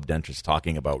regular schlub dentists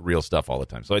talking about real stuff all the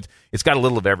time. So it's got a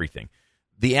little of everything.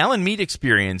 The Alan Mead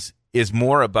Experience is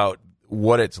more about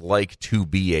what it's like to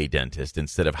be a dentist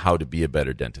instead of how to be a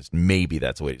better dentist. Maybe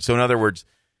that's the way. So in other words,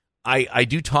 I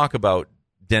do talk about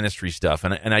dentistry stuff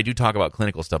and I do talk about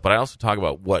clinical stuff, but I also talk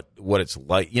about what it's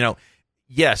like.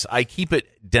 Yes, I keep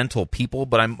it dental people,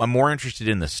 but I'm more interested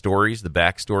in the stories, the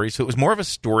backstory. So it was more of a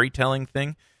storytelling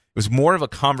thing. It was more of a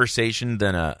conversation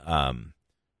than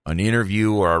an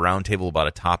interview or a roundtable about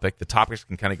a topic. The topics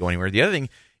can kind of go anywhere. The other thing,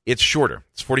 it's shorter.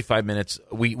 It's 45 minutes.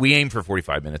 We aim for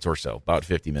 45 minutes or so, about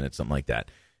 50 minutes, something like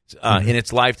that. And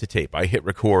it's live to tape. I hit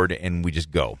record and we just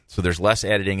go. So there's less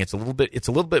editing. It's a little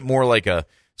bit more like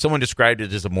someone described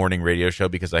it as a morning radio show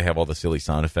because I have all the silly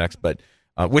sound effects, but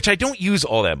which I don't use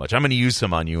all that much. I'm going to use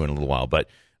some on you in a little while, but.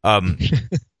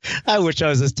 I wish I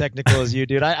was as technical as you,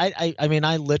 dude. I mean,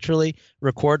 I literally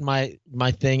record my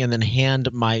thing and then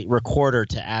hand my recorder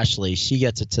to Ashley. She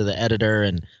gets it to the editor,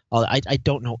 and all. I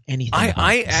don't know anything.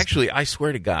 I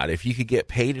swear to God, if you could get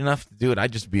paid enough to do it,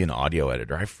 I'd just be an audio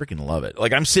editor. I freaking love it.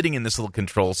 Like, I'm sitting in this little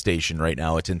control station right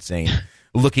now. It's insane.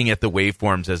 Looking at the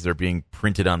waveforms as they're being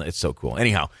printed on. It's so cool.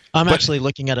 Anyhow, I'm actually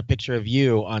looking at a picture of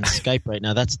you on Skype right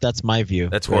now. That's my view.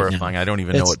 That's horrifying. I don't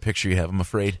even know what picture you have. I'm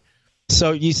afraid.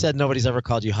 So you said nobody's ever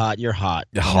called you hot. You're hot.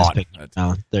 Hot.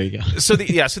 Oh, there you go. So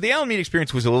the Alan Mead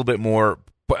Experience was a little bit more,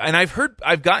 and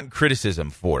I've gotten criticism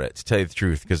for it, to tell you the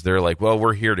truth, because they're like, well,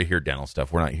 we're here to hear dental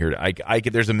stuff. We're not here to.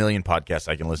 There's a million podcasts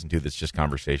I can listen to that's just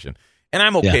conversation, and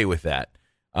I'm okay with that.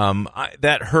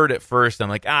 That hurt at first. I'm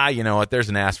like, you know what? There's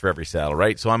an ass for every saddle,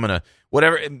 right? So I'm gonna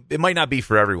whatever. It might not be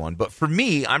for everyone, but for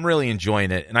me, I'm really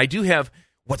enjoying it, and I do have.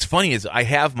 What's funny is I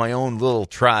have my own little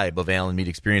tribe of Alan Mead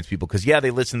Experience people because,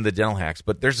 they listen to the Dental Hacks,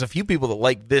 but there's a few people that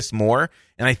like this more,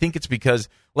 and I think it's because,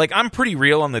 I'm pretty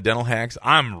real on the Dental Hacks.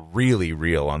 I'm really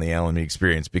real on the Alan Mead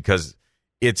Experience because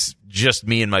it's just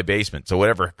me in my basement. So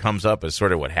whatever comes up is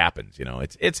sort of what happens.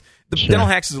 It's the Dental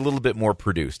Hacks is a little bit more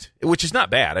produced, which is not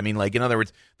bad. I mean, like, in other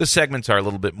words, the segments are a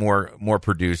little bit more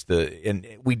produced, and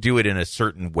we do it in a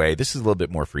certain way. This is a little bit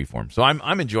more freeform. So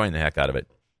I'm enjoying the heck out of it.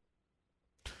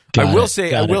 I will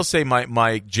say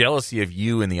my jealousy of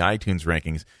you in the iTunes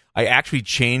rankings, I actually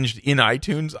changed in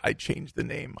iTunes. I changed the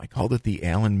name. I called it the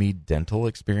Alan Mead Dental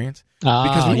Experience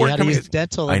because we weren't coming.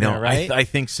 Dental. I know, there, right? I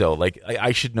think so. Like,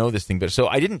 I should know this thing, but so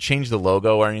I didn't change the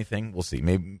logo or anything. We'll see,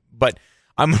 maybe. But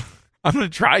I'm going to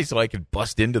try so I can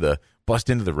bust into the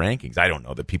rankings. I don't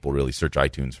know that people really search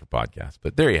iTunes for podcasts,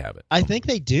 but there you have it. I think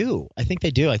they do. I think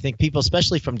people,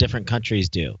 especially from different countries,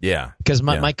 do. Yeah, because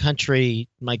my country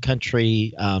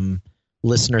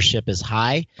listenership is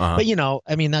high, but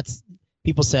I mean, that's.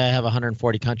 People say I have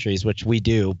 140 countries, which we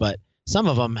do, but some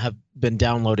of them have been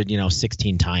downloaded,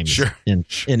 16 times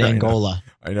in Angola.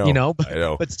 I know.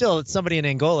 But still, somebody in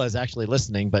Angola is actually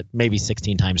listening, but maybe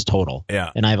 16 times total. Yeah.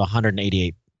 And I have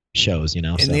 188 shows,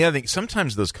 And the other thing,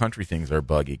 sometimes those country things are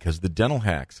buggy because the Dental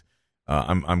Hacks,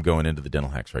 I'm going into the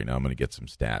Dental Hacks right now. I'm going to get some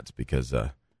stats because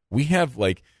we have,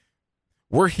 like,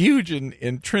 we're huge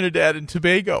in Trinidad and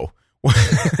Tobago.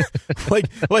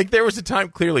 like there was a time,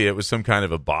 clearly it was some kind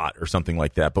of a bot or something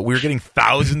like that, but we were getting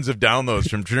thousands of downloads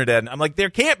from Trinidad, and I'm like, there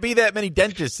can't be that many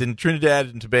dentists in Trinidad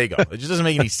and Tobago. It just doesn't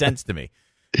make any sense to me.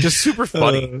 Just super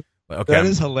funny. Okay, that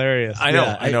is hilarious.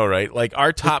 I know, right? Like,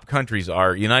 our top countries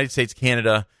are United States,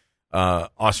 Canada,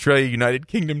 Australia, United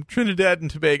Kingdom, Trinidad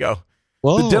and Tobago.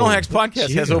 Whoa, the Dental Hacks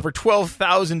podcast has over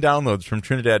 12,000 downloads from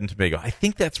Trinidad and Tobago. I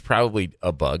think that's probably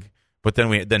a bug, but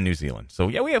then New Zealand. So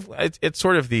yeah, we have it's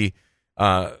sort of the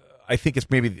I think it's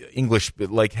maybe the English,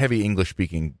 like heavy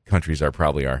English-speaking countries are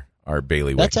probably our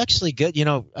bailiwick. That's actually good.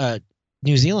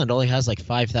 New Zealand only has like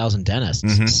 5,000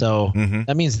 dentists, so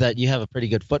that means that you have a pretty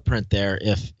good footprint there.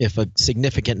 If a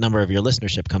significant number of your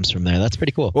listenership comes from there, that's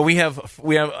pretty cool. Well, we have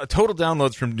total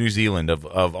downloads from New Zealand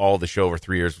of all the show over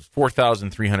 3 years,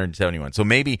 4,371. So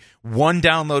maybe one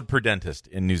download per dentist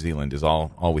in New Zealand is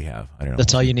all we have. I don't know.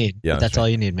 That's all you need. Yeah, that's all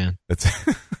you need, man. That's.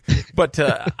 But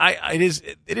it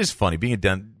is funny being a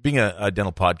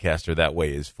dental podcaster that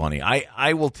way is funny.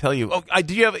 I will tell you. Oh,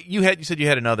 you said you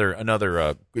had another.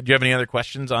 Do you have any other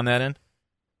questions on that end?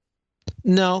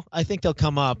 No, I think they'll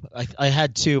come up. I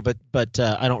had two, but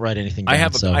I don't write anything down.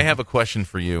 I have a question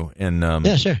for you, and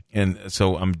yeah, sure. And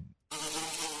so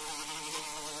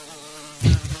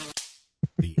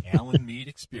the Alan Mead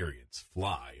Experience,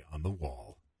 fly on the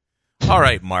wall. All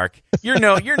right, Mark. You're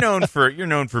known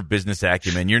for business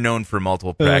acumen. You're known for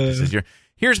multiple practices.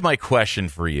 Here's my question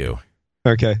for you.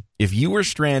 Okay. If you were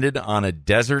stranded on a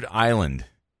desert island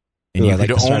and you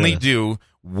could only do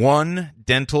one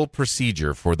dental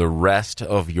procedure for the rest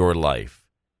of your life,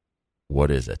 what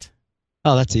is it?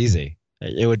 Oh, that's easy.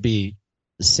 It would be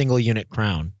a single unit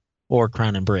crown or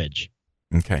crown and bridge.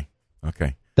 Okay.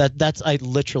 That's I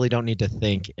literally don't need to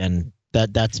think, and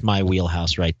that's my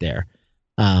wheelhouse right there.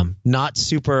 Not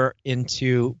super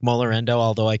into molar endo,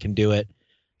 although I can do it.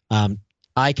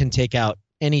 I can take out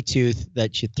any tooth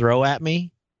that you throw at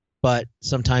me, but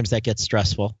sometimes that gets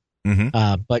stressful.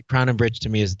 But crown and bridge to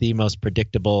me is the most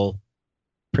predictable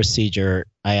procedure.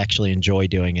 I actually enjoy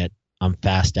doing it. I'm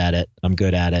fast at it. I'm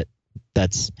good at it.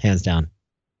 That's hands down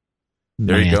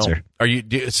there you answer. Go. Are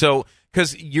you so?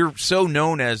 Because you're so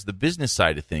known as the business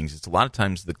side of things, it's a lot of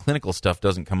times the clinical stuff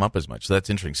doesn't come up as much. So that's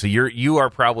interesting. So you are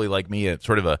probably like me,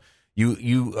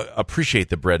 you appreciate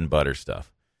the bread and butter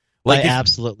stuff. Like I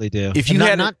absolutely do. If you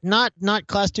not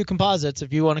class 2 composites,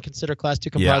 if you want to consider class 2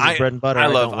 composites bread and butter, I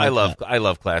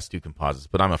love class 2 composites,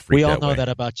 but I'm a freak. We all that know way. that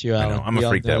about you, Alan. I'm a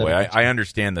freak that way. I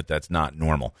understand that that's not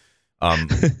normal.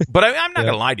 But I'm not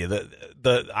going to lie to you.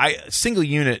 The single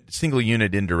unit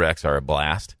indirects are a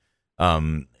blast.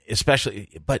 Especially,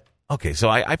 but okay. So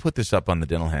I put this up on the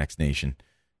Dental Hacks Nation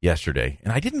yesterday,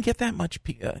 and I didn't get that much.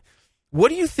 What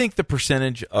do you think the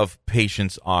percentage of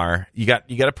patients are? You got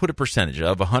to put a percentage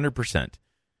of 100%.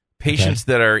 Patients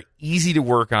that are easy to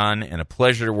work on and a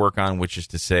pleasure to work on, which is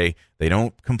to say they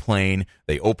don't complain,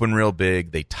 they open real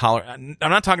big, they tolerate. I'm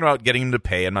not talking about getting them to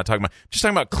pay. I'm talking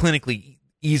about clinically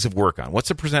ease of work on. What's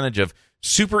the percentage of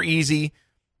super easy,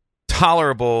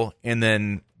 tolerable, and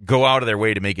then go out of their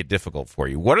way to make it difficult for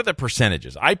you? What are the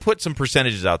percentages? I put some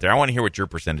percentages out there. I want to hear what your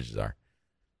percentages are.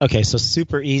 Okay, so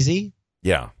super easy.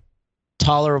 Yeah.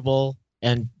 Tolerable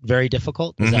and very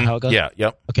difficult. Is that how it goes? Yeah,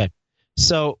 yep. Okay.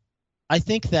 So I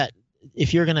think that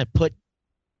if you're going to put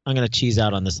 – I'm going to cheese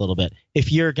out on this a little bit.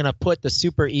 If you're going to put the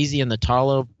super easy and the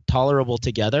tolerable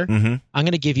together, I'm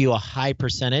going to give you a high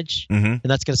percentage, and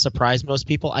that's going to surprise most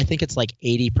people. I think it's like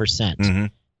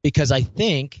 80%, because I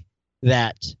think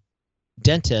that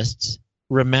dentists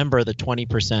remember the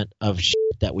 20% of shit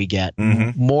that we get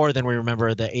more than we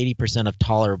remember the 80% of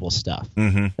tolerable stuff.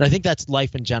 And I think that's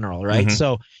life in general, right?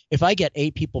 So if I get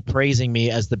 8 people praising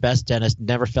me as the best dentist,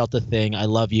 never felt a thing, I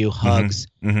love you, hugs,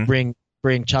 bring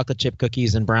chocolate chip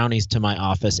cookies and brownies to my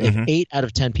office. If 8 out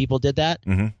of 10 people did that,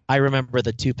 I remember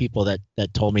the 2 people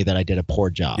that told me that I did a poor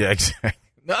job. Yeah, exactly.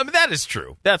 No, I mean, that is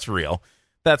true. That's real.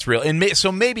 That's real. And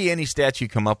so maybe any stats you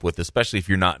come up with, especially if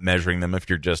you're not measuring them, if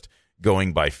you're just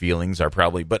going by feelings, are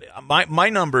probably. But my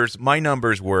numbers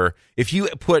were, if you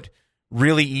put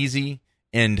really easy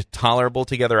and tolerable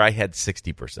together, I had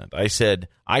 60%.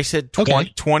 I said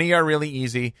 20 are really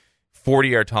easy,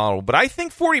 40 are tolerable. But I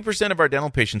think 40% of our dental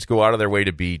patients go out of their way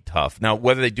to be tough. Now,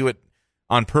 whether they do it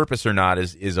on purpose or not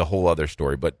is a whole other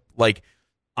story. But like,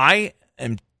 I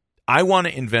want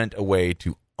to invent a way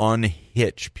to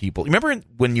unhitch people. Remember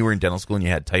when you were in dental school and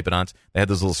you had Typodonts? They had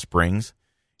those little springs.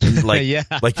 Like,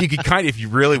 like you could kind of, if you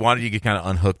really wanted, you could kind of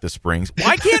unhook the springs.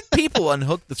 Why can't people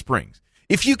unhook the springs?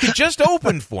 If you could just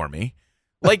open for me,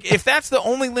 like if that's the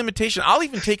only limitation, I'll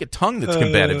even take a tongue that's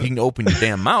combative. You can open your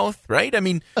damn mouth, right? I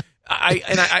mean,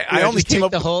 I only came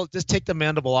up just take the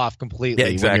mandible off completely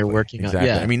exactly, when you're working on.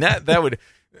 Yeah, I mean that would.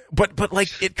 But like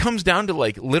it comes down to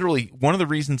like literally one of the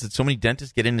reasons that so many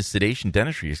dentists get into sedation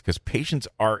dentistry is because patients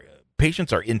are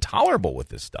intolerable with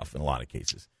this stuff in a lot of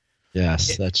cases.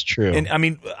 Yes, that's true. And I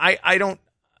mean, I don't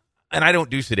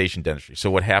do sedation dentistry.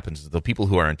 So what happens is the people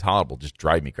who are intolerable just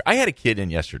drive me crazy. I had a kid in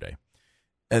yesterday,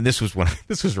 and this was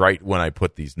right when I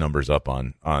put these numbers up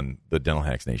on the Dental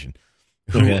Hacks Nation.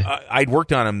 Who I'd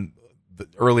worked on him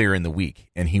earlier in the week,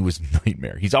 and he was a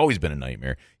nightmare. He's always been a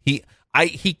nightmare. He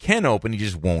can open, he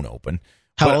just won't open.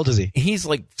 How old is he? He's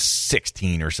like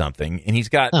 16 or something, and he's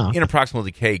got interproximal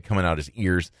decay coming out his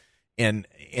ears. And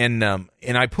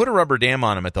I put a rubber dam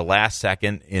on him at the last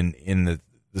second in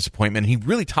this appointment. He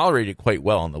really tolerated it quite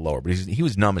well on the lower, but he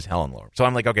was numb as hell on the lower. So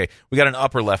I'm like, okay, we got an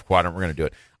upper left quadrant. We're going to do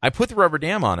it. I put the rubber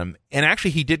dam on him, and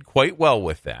actually he did quite well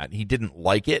with that. He didn't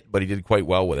like it, but he did quite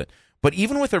well with it. But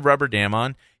even with a rubber dam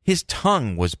on, his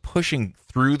tongue was pushing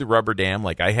through the rubber dam.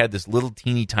 Like I had this little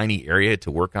teeny tiny area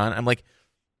to work on. I'm like,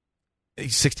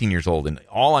 he's 16 years old, and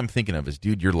all I'm thinking of is,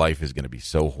 dude, your life is going to be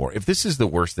so horrible. If this is the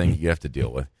worst thing you have to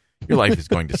deal with, your life is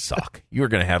going to suck. You're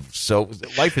going to have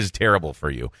life is terrible for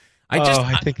you.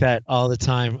 I think that all the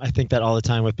time. I think that all the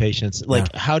time with patients.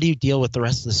 Like, how do you deal with the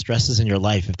rest of the stresses in your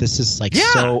life if this is like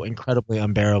so incredibly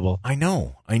unbearable? I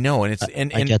know, and it's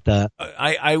and I get that.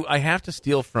 I have to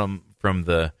steal from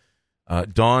the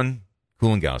Dawn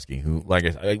Kulangowski, who, like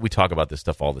we talk about this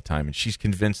stuff all the time, and she's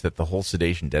convinced that the whole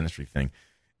sedation dentistry thing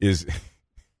is.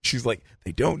 She's like,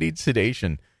 they don't need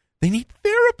sedation, they need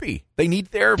therapy. They need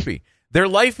therapy. Their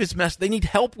life is messed. They need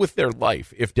help with their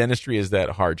life if dentistry is that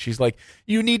hard. She's like,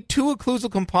 you need 2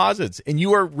 occlusal composites, and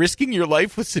you are risking your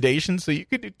life with sedation so you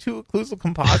could do 2 occlusal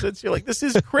composites? You're like, this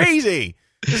is crazy.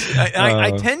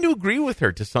 I tend to agree with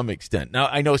her to some extent. Now,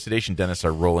 I know sedation dentists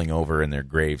are rolling over in their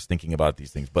graves thinking about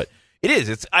these things, but it is.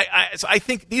 So I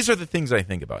think these are the things I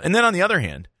think about. And then on the other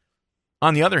hand,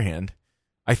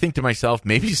 I think to myself,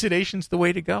 maybe sedation's the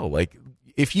way to go. Like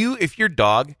if your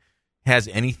dog has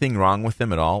anything wrong with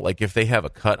them at all, like if they have a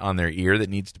cut on their ear that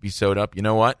needs to be sewed up, you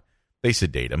know what? They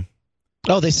sedate them.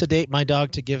 Oh, they sedate my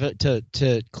dog to give it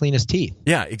to clean his teeth.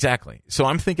 Yeah, exactly. So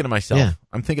I'm thinking to myself, and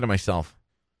I'm thinking to myself,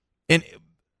 I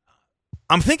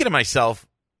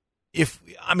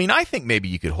think maybe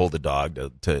you could hold a dog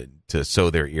to sew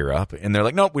their ear up, and they're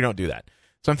like, nope, we don't do that.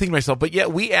 So I'm thinking to myself, but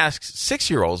yet we ask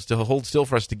 6-year-olds to hold still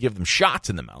for us to give them shots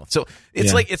in the mouth. So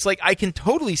it's like I can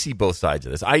totally see both sides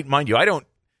of this. Mind you, I don't.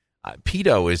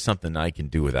 Pedo is something I can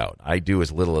do without. I do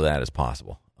as little of that as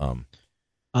possible.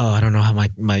 I don't know how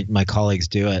my colleagues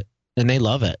do it, and they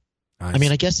love it. I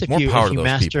mean, I guess if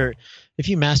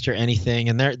you master anything,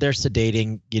 and they're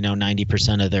sedating,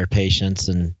 90% of their patients,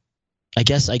 and I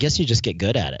guess you just get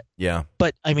good at it. Yeah.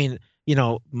 But I mean,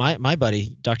 my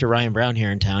buddy Dr. Ryan Brown here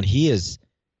in town, he is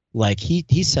like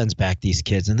he sends back these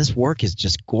kids, and this work is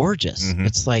just gorgeous. Mm-hmm.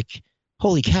 It's like,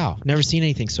 holy cow, never seen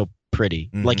anything so pretty.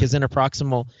 Mm-hmm. Like his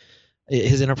interproximal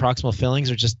fillings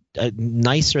are just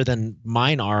nicer than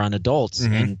mine are on adults.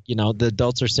 Mm-hmm. And the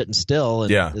adults are sitting still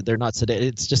and they're not sedated.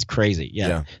 It's just crazy.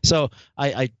 Yeah. So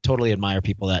I totally admire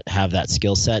people that have that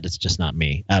skill set. It's just not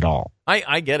me at all.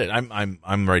 I get it.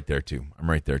 I'm right there too.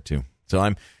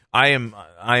 So I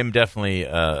am definitely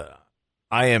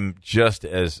I am just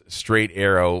as straight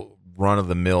arrow run of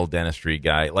the mill dentistry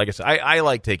guy. Like I said, I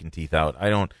like taking teeth out. I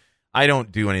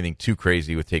don't do anything too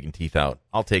crazy with taking teeth out.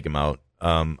 I'll take them out.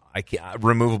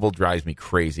 Removable drives me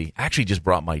crazy. I actually just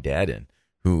brought my dad in,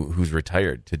 who's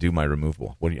retired, to do my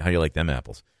removable. How do you like them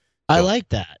apples? I like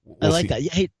that. That.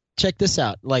 Hey, check this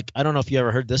out. Like, I don't know if you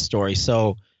ever heard this story.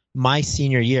 So my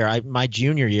junior year, I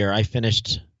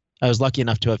was lucky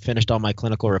enough to have finished all my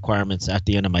clinical requirements at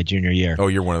the end of my junior year. Oh,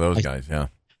 you're one of those guys, yeah.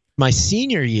 My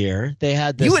senior year, they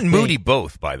had this. You and Moody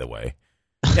both, by the way.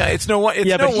 Yeah, it's no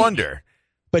wonder.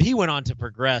 But he went on to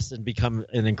progress and become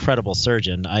an incredible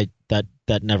surgeon.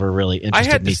 That never really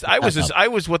interested me. I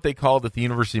was what they called at the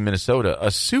University of Minnesota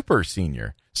a super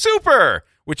senior. Super,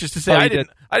 which is to say I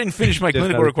didn't finish my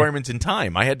clinical requirements in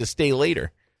time. I had to stay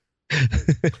later.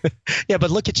 Yeah,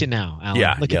 but look at you now,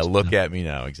 Alan. Look at me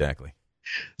now, exactly.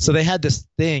 So they had this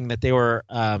thing that they were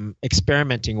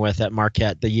experimenting with at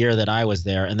Marquette the year that I was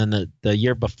there, and then the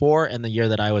year before and the year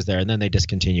that I was there, and then they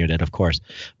discontinued it, of course.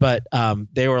 But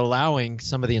they were allowing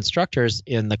some of the instructors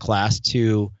in the class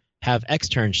to have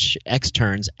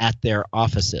externs at their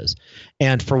offices.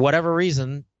 And for whatever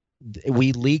reason,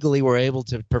 we legally were able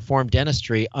to perform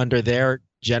dentistry under their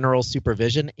general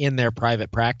supervision in their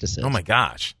private practices. Oh, my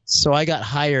gosh. So I got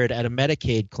hired at a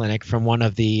Medicaid clinic from one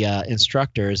of the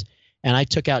instructors, and I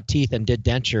took out teeth and did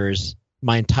dentures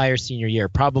my entire senior year,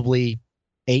 probably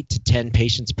 8 to 10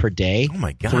 patients per day. Oh,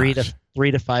 my gosh.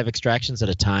 3 to 5 extractions at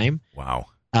a time. Wow.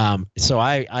 So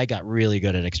I got really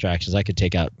good at extractions. I could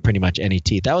take out pretty much any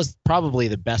teeth. That was probably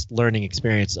the best learning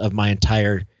experience of my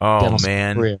entire dental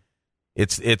career.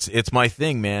 It's my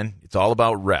thing, man. It's all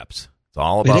about reps. It's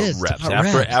all about reps.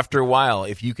 After a while,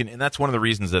 if you can, and that's one of the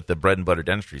reasons that the bread and butter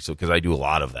dentistry. So because I do a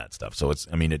lot of that stuff, so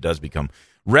it does become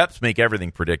reps make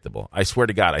everything predictable. I swear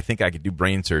to God, I think I could do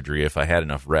brain surgery if I had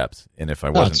enough reps and if I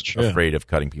wasn't afraid of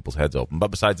cutting people's heads open.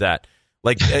 But besides that,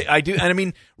 like I do, and I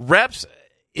mean, reps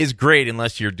is great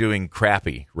unless you're doing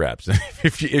crappy reps.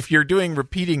 If you're doing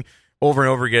repeating over and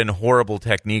over again horrible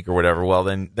technique or whatever, well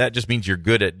then that just means you're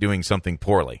good at doing something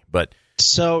poorly. But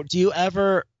so do you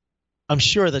ever? I'm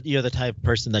sure that you're the type of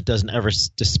person that doesn't ever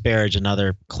disparage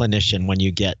another clinician when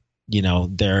you get,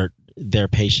 their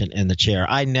patient in the chair.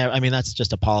 I mean, that's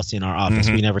just a policy in our office.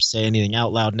 Mm-hmm. We never say anything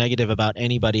out loud negative about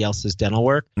anybody else's dental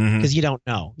work because you don't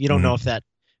know. You don't know if that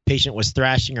patient was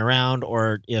thrashing around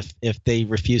or if they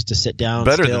refused to sit down.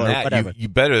 Better still than or that, whatever.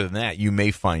 Better than that, you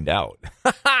may find out.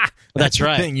 That's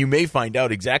right. The thing. You may find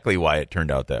out exactly why it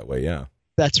turned out that way. Yeah.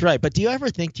 That's right. But do you ever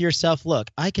think to yourself, look,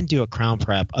 I can do a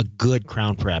good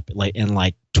crown prep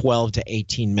in 12 to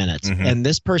 18 minutes. Mm-hmm. And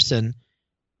this person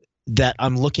that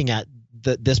I'm looking at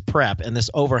this prep and this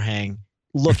overhang,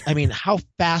 how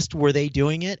fast were they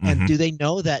doing it? And do they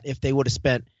know that if they would have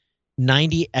spent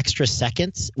 90 extra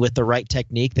seconds with the right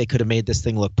technique, they could have made this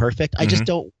thing look perfect? I just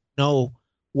don't know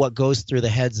what goes through the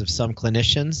heads of some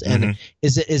clinicians. And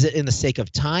is it in the sake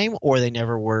of time, or they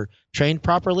never were trained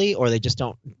properly, or they just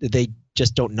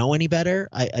don't know any better?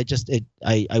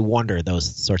 I wonder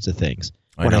those sorts of things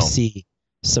when I see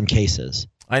some cases.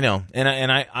 I know,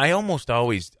 and I almost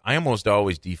always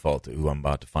default to, I'm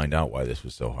about to find out why this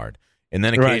was so hard, and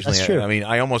then occasionally,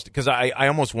 I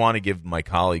almost want to give my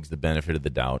colleagues the benefit of the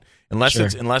doubt, unless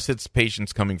it's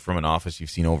patients coming from an office you've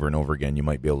seen over and over again, you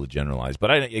might be able to generalize.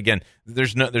 But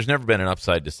there's never been an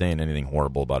upside to saying anything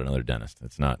horrible about another dentist.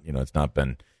 It's not, it's not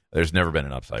been. There's never been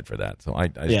an upside for that, so I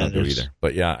just don't do either.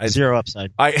 But yeah, zero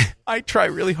upside. I try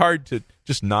really hard to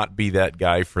just not be that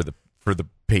guy for the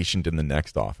patient in the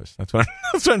next office. That's what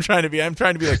I'm trying to be. I'm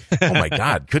trying to be like, oh my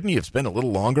God, couldn't you have spent a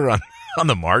little longer on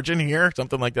the margin here?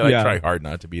 Something like that. Yeah. I try hard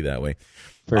not to be that way.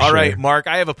 All right, Mark,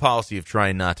 I have a policy of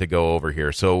trying not to go over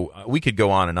here. So we could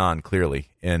go on and on, clearly.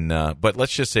 But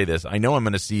let's just say this. I know I'm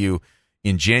going to see you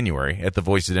in January at the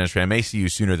Voices of Dentistry. I may see you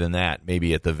sooner than that,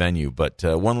 maybe at the venue. But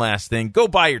one last thing. Go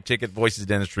buy your ticket, Voices of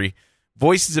Dentistry.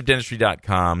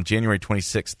 VoicesOfDentistry.com, January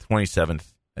 26th,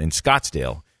 27th in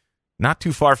Scottsdale. Not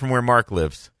too far from where Mark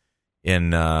lives.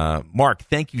 And Mark,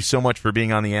 thank you so much for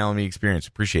being on the Alan Mead Experience.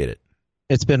 Appreciate it.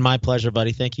 It's been my pleasure,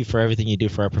 buddy. Thank you for everything you do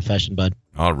for our profession, bud.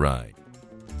 All right.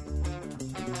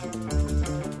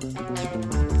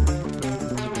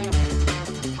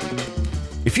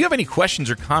 If you have any questions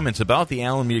or comments about the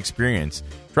Alan Mead Experience,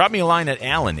 drop me a line at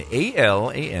Alan,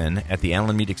 A-L-A-N, at the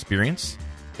Alan Mead Experience.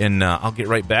 And I'll get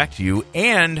right back to you.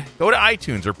 And go to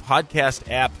iTunes or podcast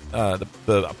app,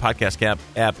 the podcast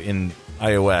app in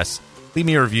iOS. Leave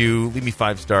me a review. Leave me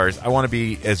 5 stars. I want to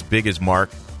be as big as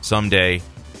Mark someday.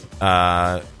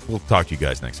 We'll talk to you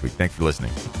guys next week. Thanks for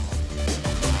listening.